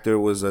main actor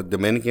was a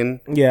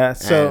Dominican. Yeah,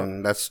 so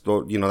and that's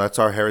that's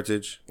our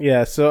heritage.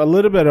 Yeah, so a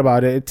little bit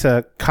about it. It's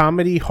a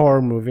comedy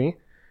horror movie.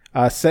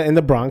 Set in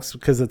the Bronx,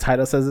 because the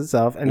title says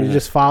itself, and it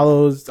just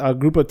follows a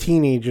group of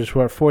teenagers who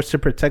are forced to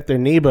protect their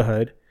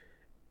neighborhood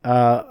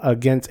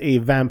against a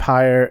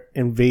vampire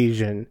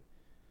invasion,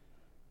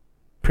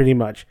 pretty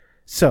much.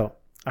 So,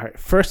 all right,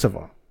 first of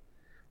all,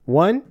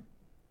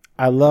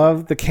 I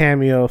love the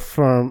cameo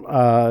from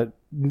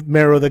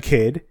Mero the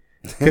Kid,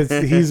 because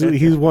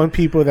he's one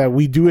people that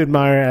we do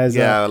admire as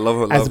I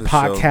love as a his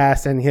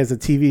podcast, and he has a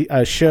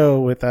TV show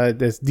with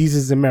this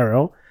Deezus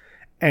Zamero,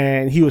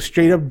 and he was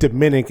straight up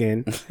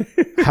Dominican.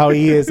 How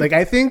he is, like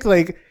I think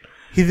like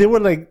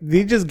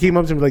they just came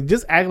up to him like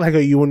just act like how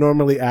you would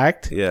normally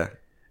act. Yeah.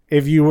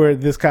 If you were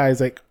this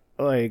guy's like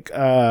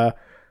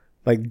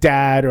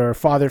dad or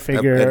father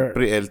figure,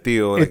 El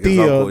tío, el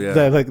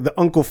tío, the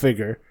uncle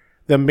figure,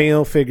 the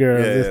male figure.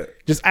 Yeah.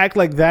 Just act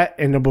like that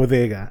in the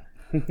bodega,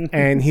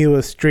 and he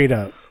was straight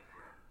up.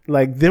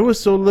 Like there was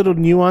so little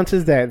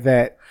nuances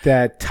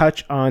that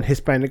touch on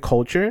Hispanic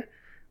culture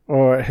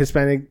or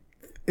Hispanic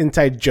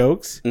inside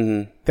jokes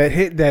that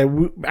hit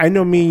that. I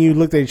know me and you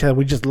looked at each other.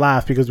 We just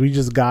laughed because we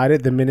just got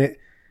it the minute.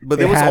 But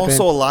there was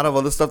also a lot of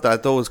other stuff that I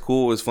thought was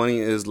cool. Was funny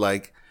is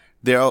like.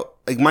 They're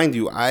like, mind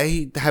you,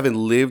 I haven't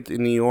lived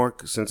in New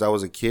York since I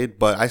was a kid,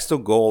 but I still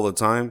go all the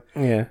time.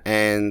 Yeah,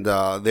 and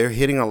they're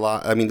hitting a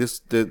lot. I mean,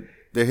 they're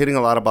hitting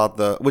a lot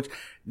about which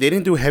they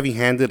didn't do heavy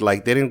handed.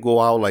 Like they didn't go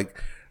out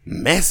like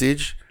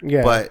message,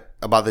 but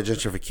about the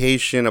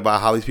gentrification,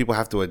 about how these people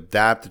have to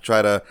adapt to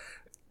try to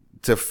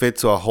fit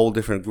to a whole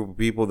different group of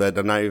people that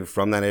are not even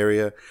from that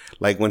area.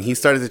 Like when he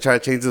started to try to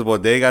change his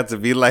bodega to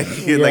be like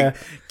like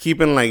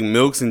keeping like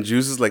milks and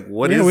juices. Like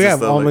what is this? We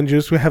have almond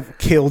juice. We have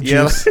kale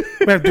juice.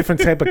 We have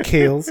different type of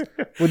kales.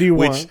 What do you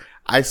want? Which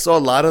I saw a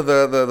lot of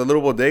the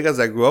little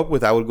bodegas I grew up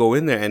with. I would go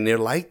in there and they're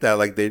like that.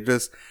 Like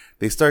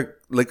they start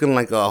looking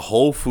like a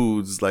Whole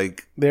Foods.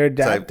 Like they're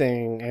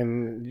adapting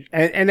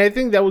and I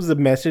think that was the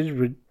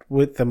message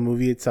with the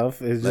movie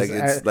itself is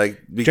just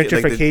like it's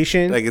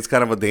gentrification. Like it's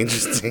kind of a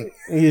dangerous thing.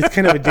 It's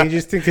kind of a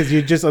dangerous thing because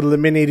you're just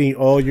eliminating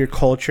all your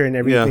culture and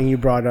everything you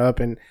brought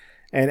up, and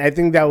I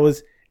think that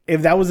was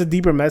if that was a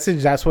deeper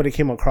message, that's what it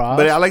came across.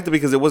 But I liked it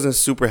because it wasn't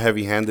super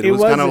heavy handed. It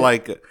was kind of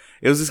like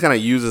it was just kind of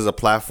used as a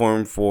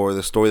platform for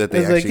the story that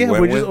they actually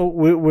went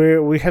with.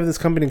 We have this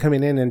company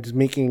coming in and just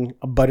making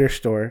a butter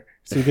store,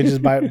 so you can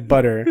just buy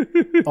butter,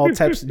 all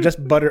types,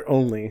 just butter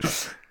only.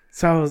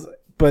 So I was.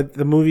 But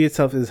the movie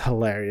itself is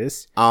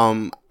hilarious.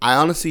 I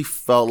honestly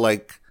felt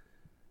like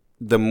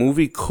the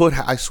movie could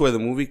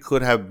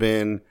have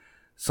been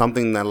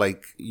something that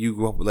like you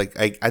grew up with. Like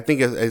I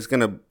think it's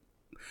gonna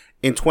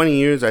in 20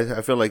 years.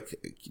 I feel like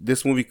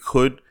this movie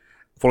could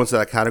fall into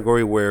that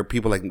category where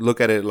people like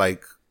look at it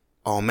like,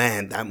 oh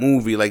man, that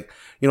movie. Like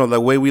the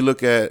way we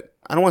look at.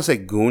 I don't want to say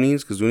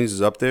Goonies because Goonies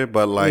is up there,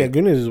 but like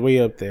Goonies is way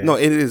up there. No,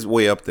 it is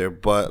way up there.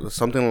 But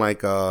something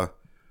like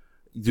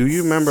do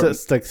you remember?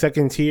 It's like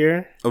second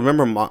tier.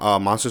 Remember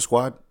Monster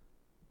Squad?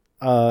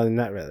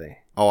 Not really.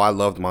 Oh, I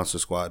loved Monster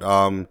Squad.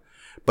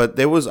 But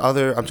there was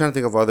other. I'm trying to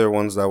think of other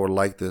ones that were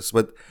like this.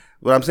 But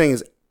what I'm saying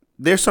is,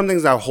 there's some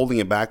things that are holding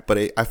it back.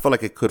 But I feel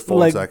like it could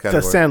fall into that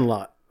category. The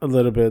Sandlot, a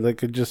little bit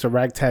like just a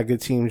ragtag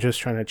team just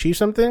trying to achieve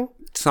something.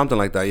 Something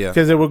like that, yeah.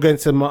 Because they were going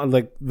to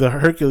like the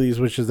Hercules,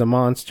 which is a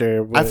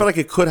monster. I feel like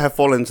it could have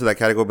fallen into that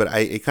category, but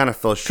it kind of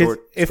fell short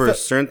for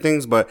certain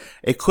things. But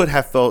it could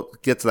have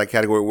get to that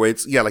category where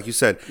it's like you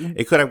said,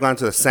 it could have gone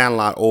to the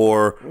Sandlot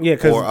or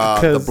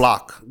the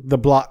Block. The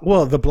Block.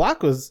 Well, the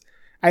Block was.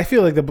 I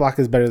feel like the Block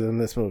is better than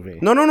this movie.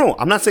 No.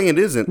 I'm not saying it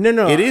isn't.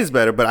 No. It is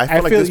better, but I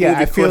feel like this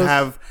movie could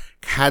have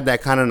had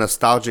that kind of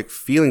nostalgic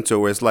feeling to it,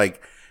 where it's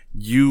like.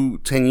 You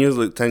 10 years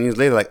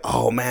later, like,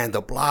 oh man,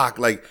 the Block,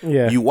 like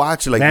you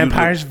watch it, like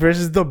Vampires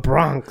versus the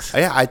Bronx.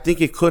 Yeah, I think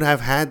it could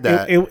have had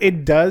that.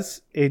 It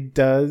does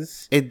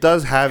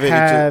have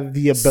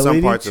the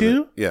ability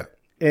to. Yeah,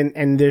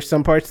 and there's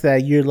some parts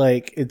that you're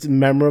like, it's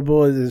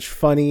memorable, it's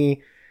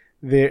funny.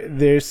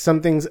 There's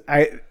some things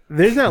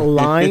there's not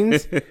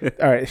lines.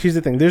 All right, here's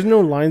the thing: there's no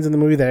lines in the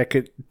movie that I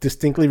could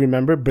distinctly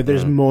remember, but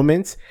there's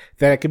moments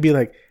that I could be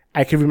like.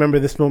 I could remember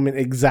this moment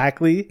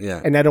exactly,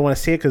 and I don't want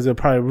to say it because it'll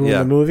probably ruin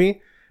the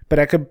movie. But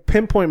I could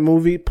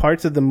pinpoint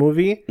parts of the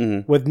movie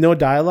with no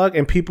dialogue,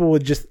 and people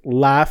would just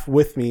laugh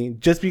with me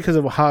just because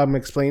of how I'm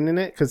explaining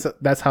it, because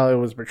that's how it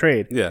was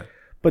portrayed. Yeah.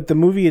 But the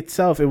movie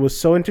itself, it was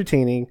so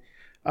entertaining,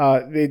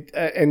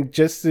 and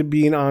just to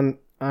being on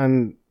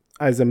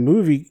as a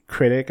movie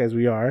critic as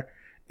we are,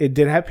 it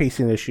did have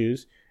pacing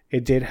issues.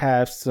 It did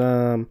have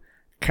some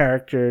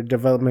character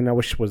development I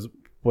wish was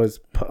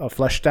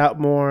fleshed out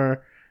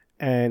more.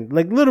 And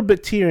like little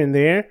bit here and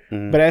there,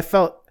 but I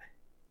felt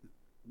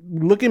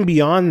looking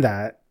beyond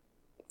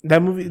this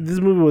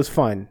movie was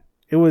fun.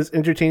 It was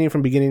entertaining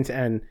from beginning to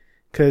end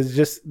because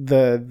just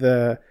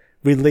the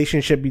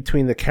relationship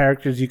between the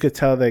characters, you could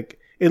tell like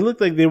it looked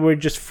like they were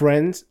just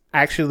friends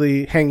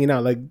actually hanging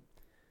out. Like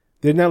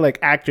they're not like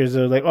actors.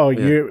 They're like, oh,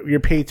 you're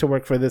paid to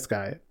work for this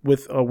guy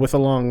with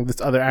along this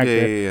other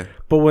actor. Yeah.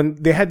 But when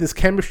they had this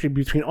chemistry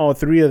between all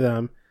three of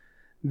them,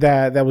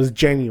 that was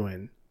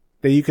genuine.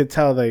 That you could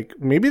tell, like,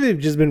 maybe they've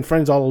just been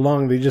friends all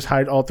along. They just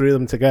hired all three of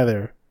them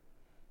together.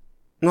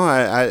 No,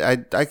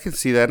 I can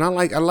see that. And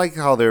I like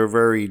how they're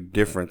very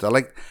different. That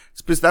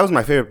was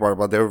my favorite part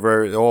about it.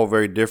 They're all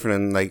very different,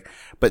 and like,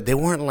 but they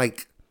weren't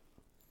like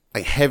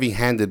heavy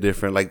handed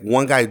different. Like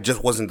one guy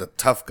just wasn't the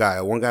tough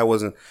guy. One guy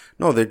wasn't.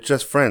 No, they're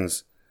just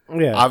friends.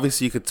 Yeah.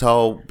 Obviously, you could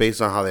tell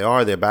based on how they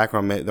are, their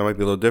background might be a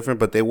little different,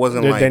 but they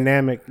wasn't They're like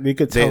dynamic. You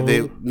could tell.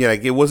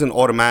 like it wasn't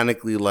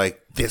automatically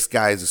like this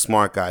guy is a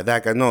smart guy,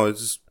 that guy. No,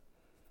 it's just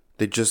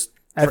they just.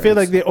 I feel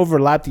like they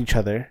overlapped each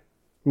other,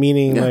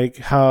 meaning like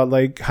how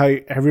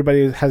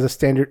everybody has a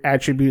standard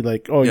attribute.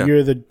 Like, oh,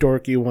 you're the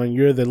dorky one,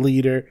 you're the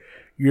leader,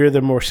 you're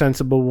the more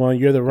sensible one,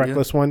 you're the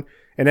reckless one,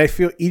 and I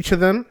feel each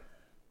of them,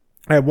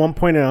 at one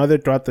point or another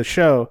throughout the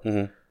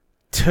show,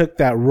 took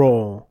that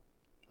role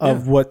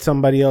of what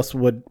somebody else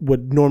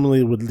would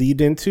normally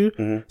lead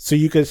into. So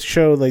you could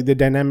show like the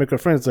dynamic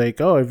of friends. Like,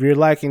 oh, if you're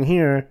lacking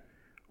here,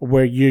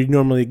 where you're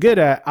normally good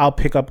at, I'll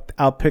pick up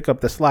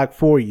the slack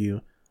for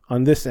you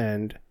on this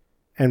end,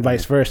 and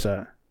vice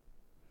versa.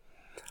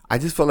 I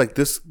just felt like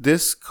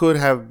this could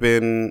have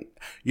been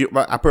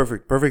a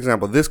perfect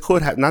example. This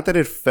could have, not that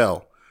it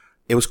fell,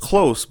 it was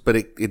close, but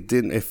it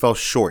didn't. It fell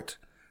short,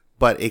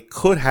 but it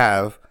could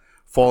have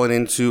fallen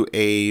into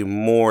a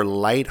more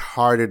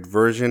lighthearted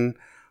version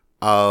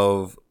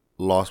of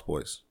Lost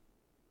Boys.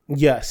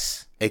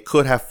 Yes, it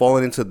could have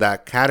fallen into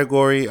that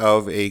category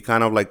of a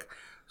kind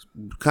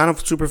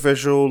of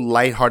superficial,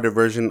 lighthearted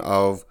version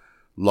of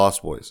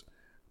Lost Boys.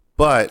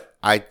 But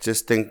I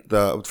just think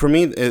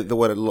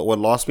what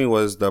lost me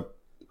was the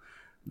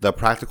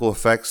practical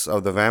effects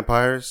of the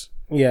vampires.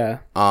 Yeah.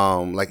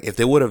 Like if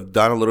they would have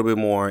done a little bit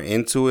more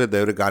into it, they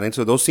would have got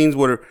into it. Those scenes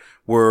were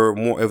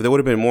more, if they would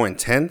have been more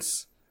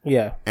intense.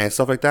 Yeah. And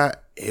stuff like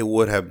that, it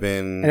would have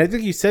been. And I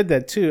think you said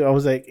that too. I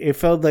was like, it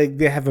felt like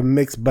they have a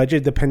mixed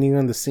budget depending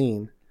on the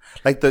scene.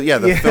 Like the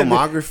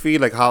filmography,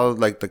 like how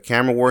like the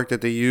camera work that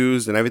they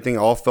used and everything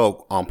all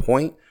felt on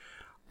point.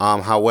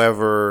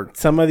 However,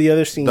 some of the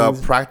other scenes, the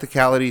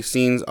practicality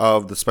scenes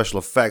of the special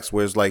effects,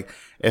 was like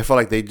it felt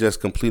like they just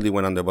completely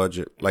went under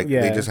budget. Like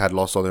they just had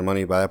lost all their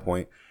money by that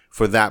point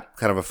for that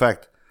kind of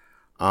effect.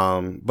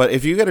 But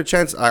if you get a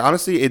chance,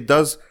 honestly, it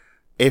does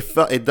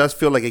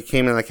feel like it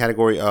came in the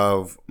category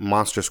of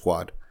Monster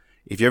Squad.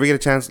 If you ever get a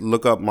chance,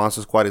 look up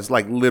Monster Squad. It's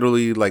like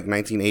literally like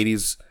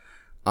 1980s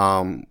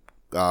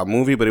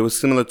movie, but it was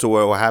similar to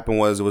what happened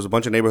was it was a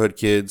bunch of neighborhood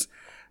kids,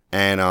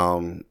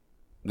 and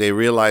they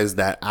realized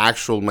that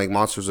actual like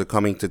monsters are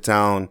coming to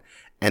town,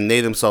 and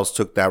they themselves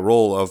took that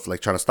role of like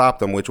trying to stop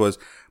them,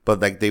 but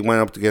like they went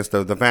up against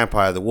the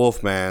vampire, the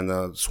wolf man,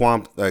 the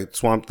swamp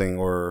thing,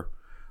 or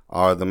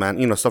the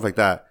man, stuff like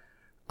that.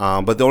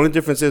 But the only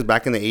difference is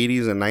back in the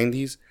 80s and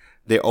 90s,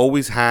 they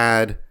always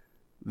had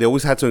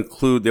to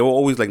include, they were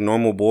always like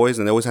normal boys,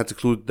 and they always had to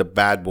include the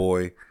bad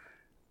boy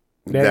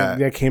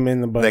that came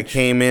in the bunch. That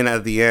came in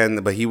at the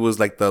end, but he was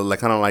like the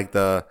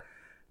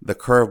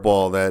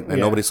curveball that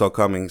nobody saw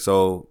coming.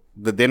 So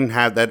they didn't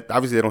have that.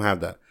 Obviously, they don't have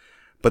that.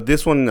 But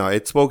this one, no,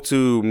 it spoke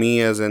to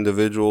me as an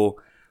individual.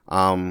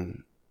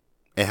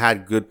 It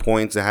had good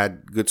points. It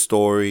had good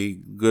story,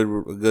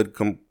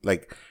 good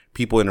like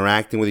people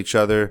interacting with each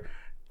other.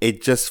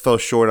 It just fell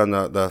short on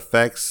the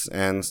effects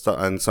and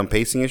some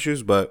pacing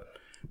issues. But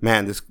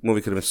man, this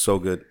movie could have been so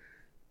good.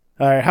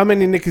 All right, how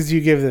many Nickers do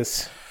you give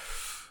this?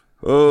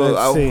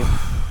 Let's see.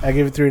 I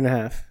give it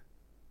 3.5.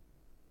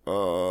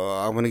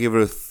 I'm gonna give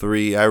it a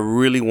 3. I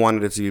really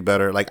wanted it to be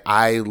better. Like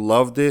I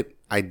loved it,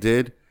 I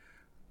did,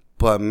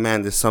 but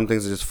man, there's some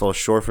things that just fell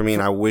short for me,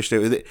 and I wish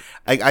I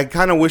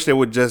kind of wish they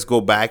would just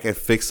go back and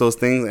fix those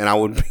things, and I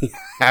would be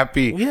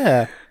happy.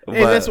 Yeah,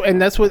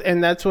 and that's why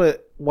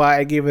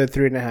I gave it a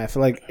 3.5.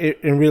 Like,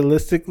 and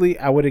realistically,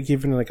 I would have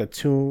given it like a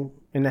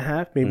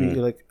 2.5, maybe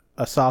like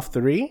a soft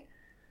 3,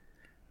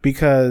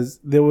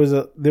 because there was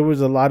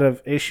a lot of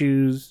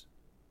issues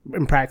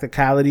in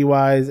practicality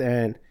wise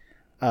and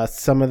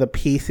some of the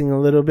pacing a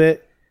little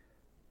bit,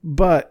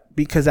 but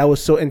because I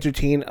was so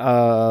entertained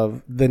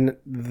of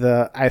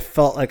the I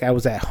felt like I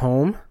was at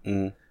home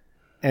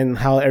and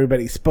how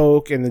everybody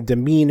spoke and the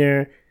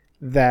demeanor,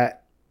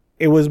 that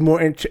it was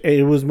more on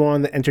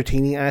the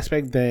entertaining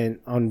aspect than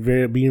on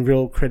being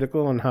real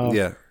critical on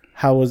how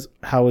was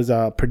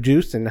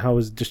produced and how it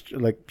was just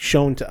like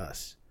shown to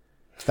us.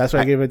 That's why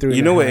I gave it 3.5.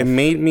 You know what? It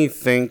made me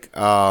think.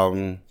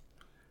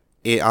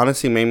 It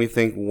honestly made me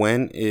think.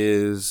 When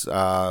is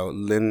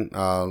Lin?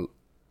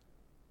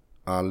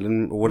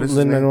 What is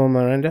Lin-Manuel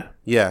Miranda?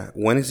 Yeah.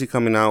 When is he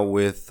coming out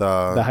with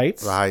The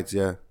Heights? The Heights,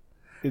 yeah.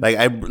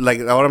 I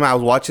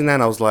was watching that,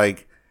 and I was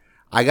like,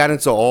 I got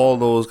into all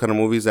those kind of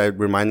movies that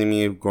reminded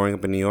me of growing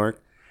up in New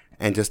York,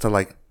 and just to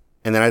like.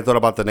 And then I thought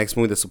about the next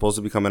movie that's supposed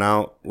to be coming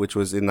out, which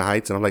was In the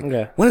Heights, and I'm like,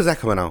 when is that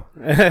coming out?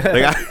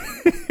 Like,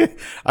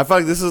 I felt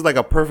like this is like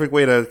a perfect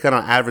way to kind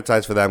of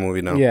advertise for that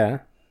movie now. Yeah,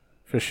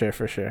 for sure.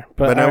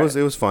 But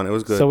it was fun. It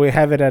was good. So we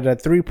have it at a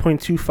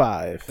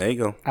 3.25. There you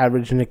go.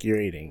 Average Nicky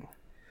rating.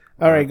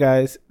 All right,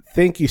 guys.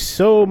 Thank you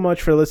so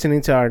much for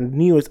listening to our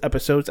newest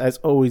episodes. As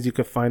always, you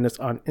can find us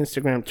on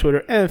Instagram,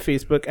 Twitter, and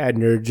Facebook at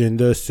Nerds in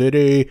the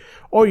City.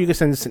 Or you can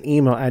send us an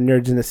email at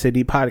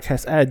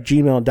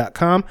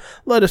nerdsinthecitypodcast@gmail.com.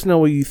 Let us know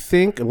what you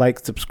think. Like,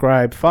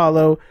 subscribe,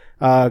 follow.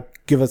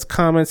 Give us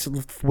comments,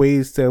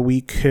 ways that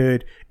we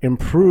could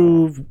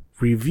improve,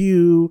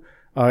 review.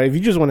 If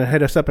you just want to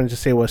hit us up and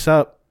just say what's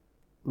up,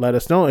 let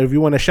us know. If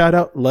you want a shout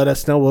out, let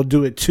us know. We'll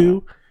do it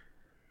too.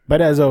 But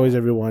as always,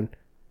 everyone,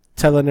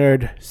 tell a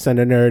nerd, send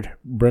a nerd,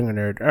 bring a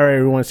nerd. All right,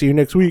 everyone. See you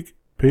next week.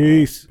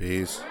 Peace.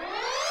 Peace.